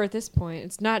it's over at this point.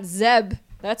 It's not Zeb,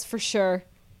 that's for sure.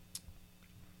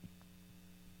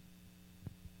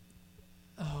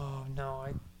 Oh no,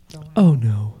 I don't. Oh,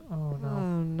 no. Oh no.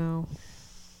 Oh no.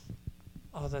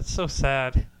 Oh, that's so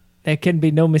sad. There can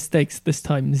be no mistakes this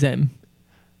time, Zam.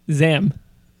 Zam.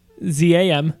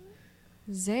 Z-A-M.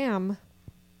 Zam.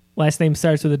 Last name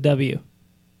starts with a W.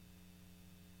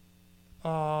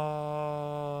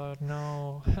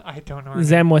 No, I don't know. her name.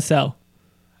 Zam Wassell.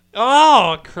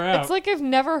 Oh crap! It's like I've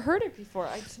never heard it before.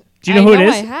 Do you know who it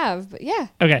is? I have, but yeah.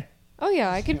 Okay. Oh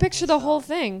yeah, I can picture the whole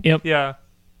thing. Yep. Yeah.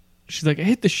 She's like, I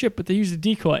hit the ship, but they used a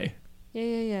decoy.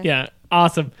 Yeah. Yeah,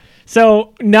 awesome.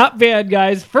 So, not bad,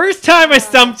 guys. First time I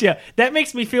stumped you. That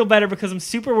makes me feel better because I'm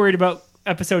super worried about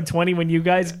episode 20 when you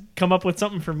guys come up with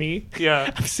something for me.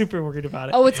 Yeah. I'm super worried about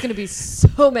it. Oh, it's gonna be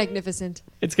so magnificent.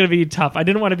 It's going to be tough. I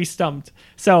didn't want to be stumped.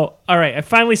 So, all right, I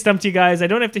finally stumped you guys. I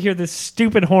don't have to hear this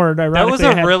stupid horn. That Ironically, was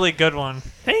I a had- really good one.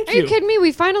 Thank Are you kidding me?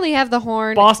 We finally have the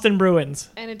horn, Boston Bruins.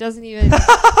 and it doesn't even.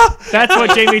 That's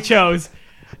what Jamie chose.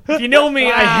 If you know me,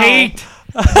 I Wow. hate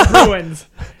the Bruins.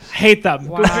 Hate them.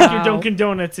 Go drink your Wow. Dunkin'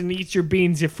 Donuts and eat your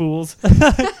beans, you fools.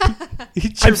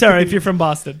 Eat I'm your sorry if beans. you're from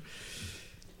Boston.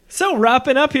 So,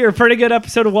 wrapping up here, pretty good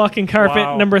episode of Walking Carpet,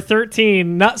 Wow. number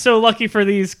 13. Not so lucky for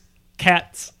these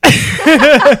cats.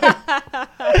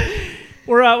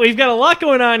 We've got a lot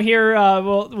going on here.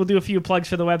 We'll do a few plugs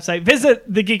for the website. Visit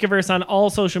the Geekiverse on all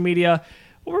social media.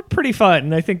 We're pretty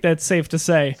fun. I think that's safe to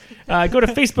say. Go to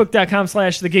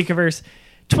facebook.com/the Geekiverse.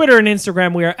 Twitter and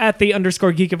Instagram, we are at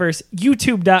 @the_Geekiverse.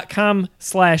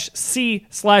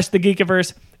 YouTube.com/C/the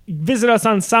Geekiverse. Visit us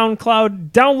on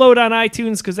SoundCloud. Download on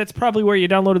iTunes because that's probably where you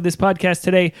downloaded this podcast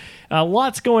today.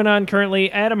 Lots going on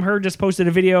currently. Adam Hurd just posted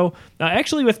a video,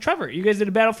 actually with Trevor. You guys did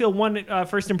a Battlefield 1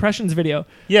 first impressions video.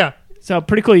 Yeah. So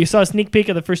pretty cool. You saw a sneak peek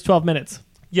of the first 12 minutes.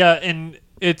 Yeah, and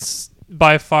it's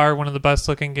by far one of the best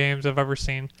looking games I've ever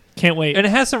seen. Can't wait. And it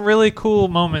has some really cool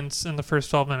moments in the first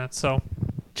 12 minutes. So,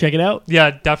 Check it out. yeah,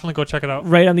 definitely go check it out.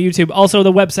 Right on the YouTube. Also,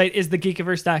 the website is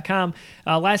thegeekiverse.com.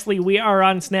 Lastly, we are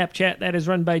on Snapchat. That is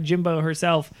run by Jimbo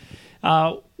herself.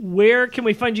 Where can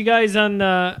we find you guys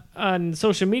on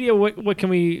social media? What can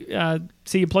we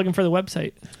see you plugging for the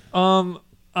website? On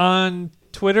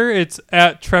Twitter, it's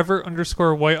at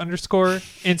Trevor_White_.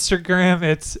 Instagram,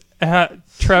 it's at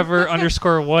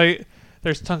Trevor_White.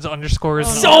 There's tons of underscores.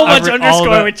 and So much all of underscore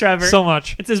that. with Trevor. So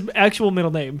much. It's his actual middle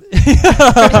name.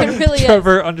 It really is.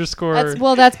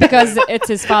 Trevor_. That's because it's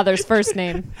his father's first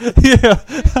name. Yeah.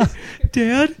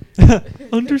 Dad?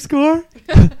 underscore?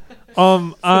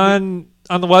 On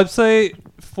the website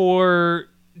for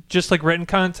just like written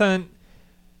content,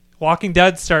 Walking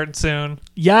Dead starting soon.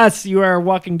 Yes, you are a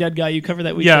Walking Dead guy. You cover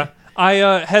that weekend. Yeah. I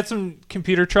had some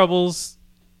computer troubles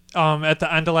at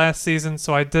the end of last season,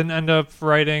 so I didn't end up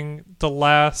writing the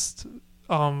last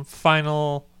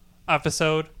final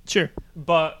episode. Sure.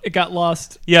 But It got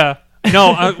lost. yeah,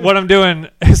 no, what I'm doing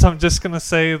is I'm just going to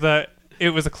say that it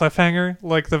was a cliffhanger,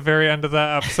 like the very end of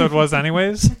that episode was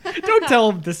anyways. Don't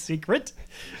tell them the secret.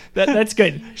 That's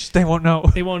good. They won't know.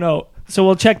 They won't know. So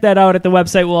we'll check that out at the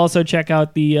website. We'll also check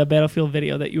out the Battlefield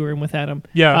video that you were in with Adam.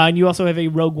 Yeah. And you also have a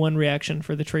Rogue One reaction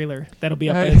for the trailer. That'll be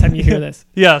up by the time you hear this.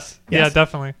 Yes. Yeah, Yes.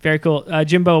 definitely. Very cool.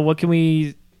 Jimbo, where can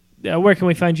we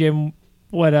find you and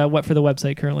what for the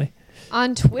website currently?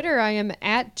 On Twitter, I am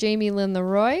at Jamie Lynn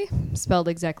Leroy, spelled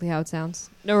exactly how it sounds.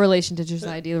 No relation to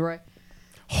Josiah D. Leroy.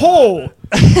 Ho!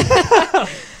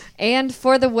 And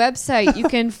for the website, you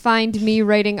can find me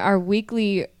writing our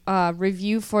weekly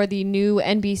review for the new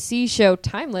NBC show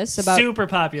Timeless about Super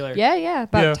popular.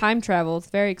 about time travel. It's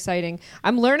very exciting.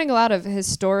 I'm learning a lot of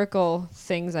historical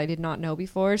things I did not know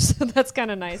before, so that's kind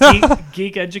of nice.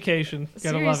 Geek education.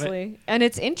 Gotta love it. Seriously. And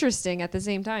it's interesting at the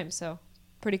same time, so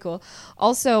pretty cool.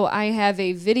 Also, I have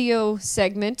a video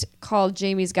segment called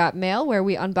Jamie's Got Mail where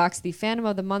we unbox the Phantom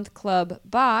of the Month Club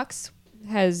box.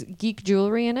 Has geek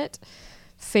jewelry in it.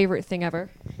 Favorite thing ever.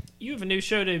 You have a new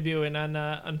show debuting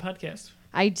on podcast.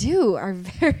 I do. Our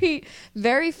very,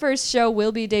 very first show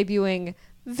will be debuting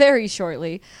very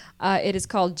shortly. It is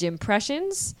called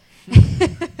Jimpressions.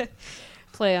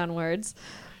 Play on words.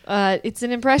 It's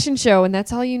an impression show, and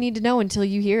that's all you need to know until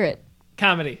you hear it.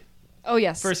 Comedy. Oh,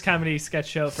 yes. First comedy sketch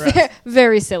show for us.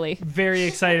 Very silly. Very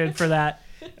excited for that.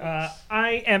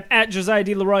 I am at Josiah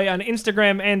D. Leroy on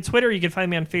Instagram and Twitter. You can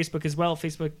find me on Facebook as well,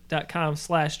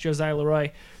 facebook.com/Josiah Leroy.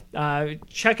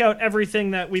 Check out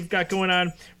everything that we've got going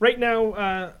on. Right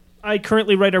now, I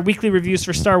currently write our weekly reviews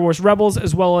for Star Wars Rebels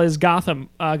as well as Gotham.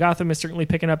 Gotham is certainly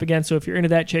picking up again, so if you're into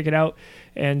that, check it out,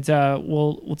 and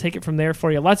we'll take it from there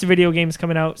for you. Lots of video games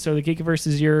coming out, so the Geekiverse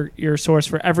is your source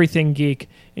for everything geek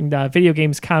in video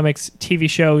games, comics, TV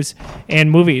shows,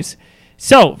 and movies.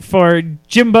 So for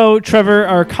Jimbo, Trevor,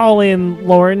 our call-in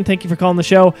Lauren, thank you for calling the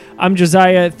show. I'm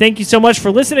Josiah. Thank you so much for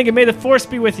listening, and may the Force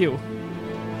be with you.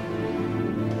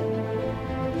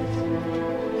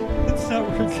 It's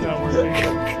not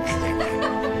working.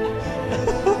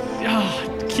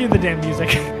 Cue the damn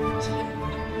music.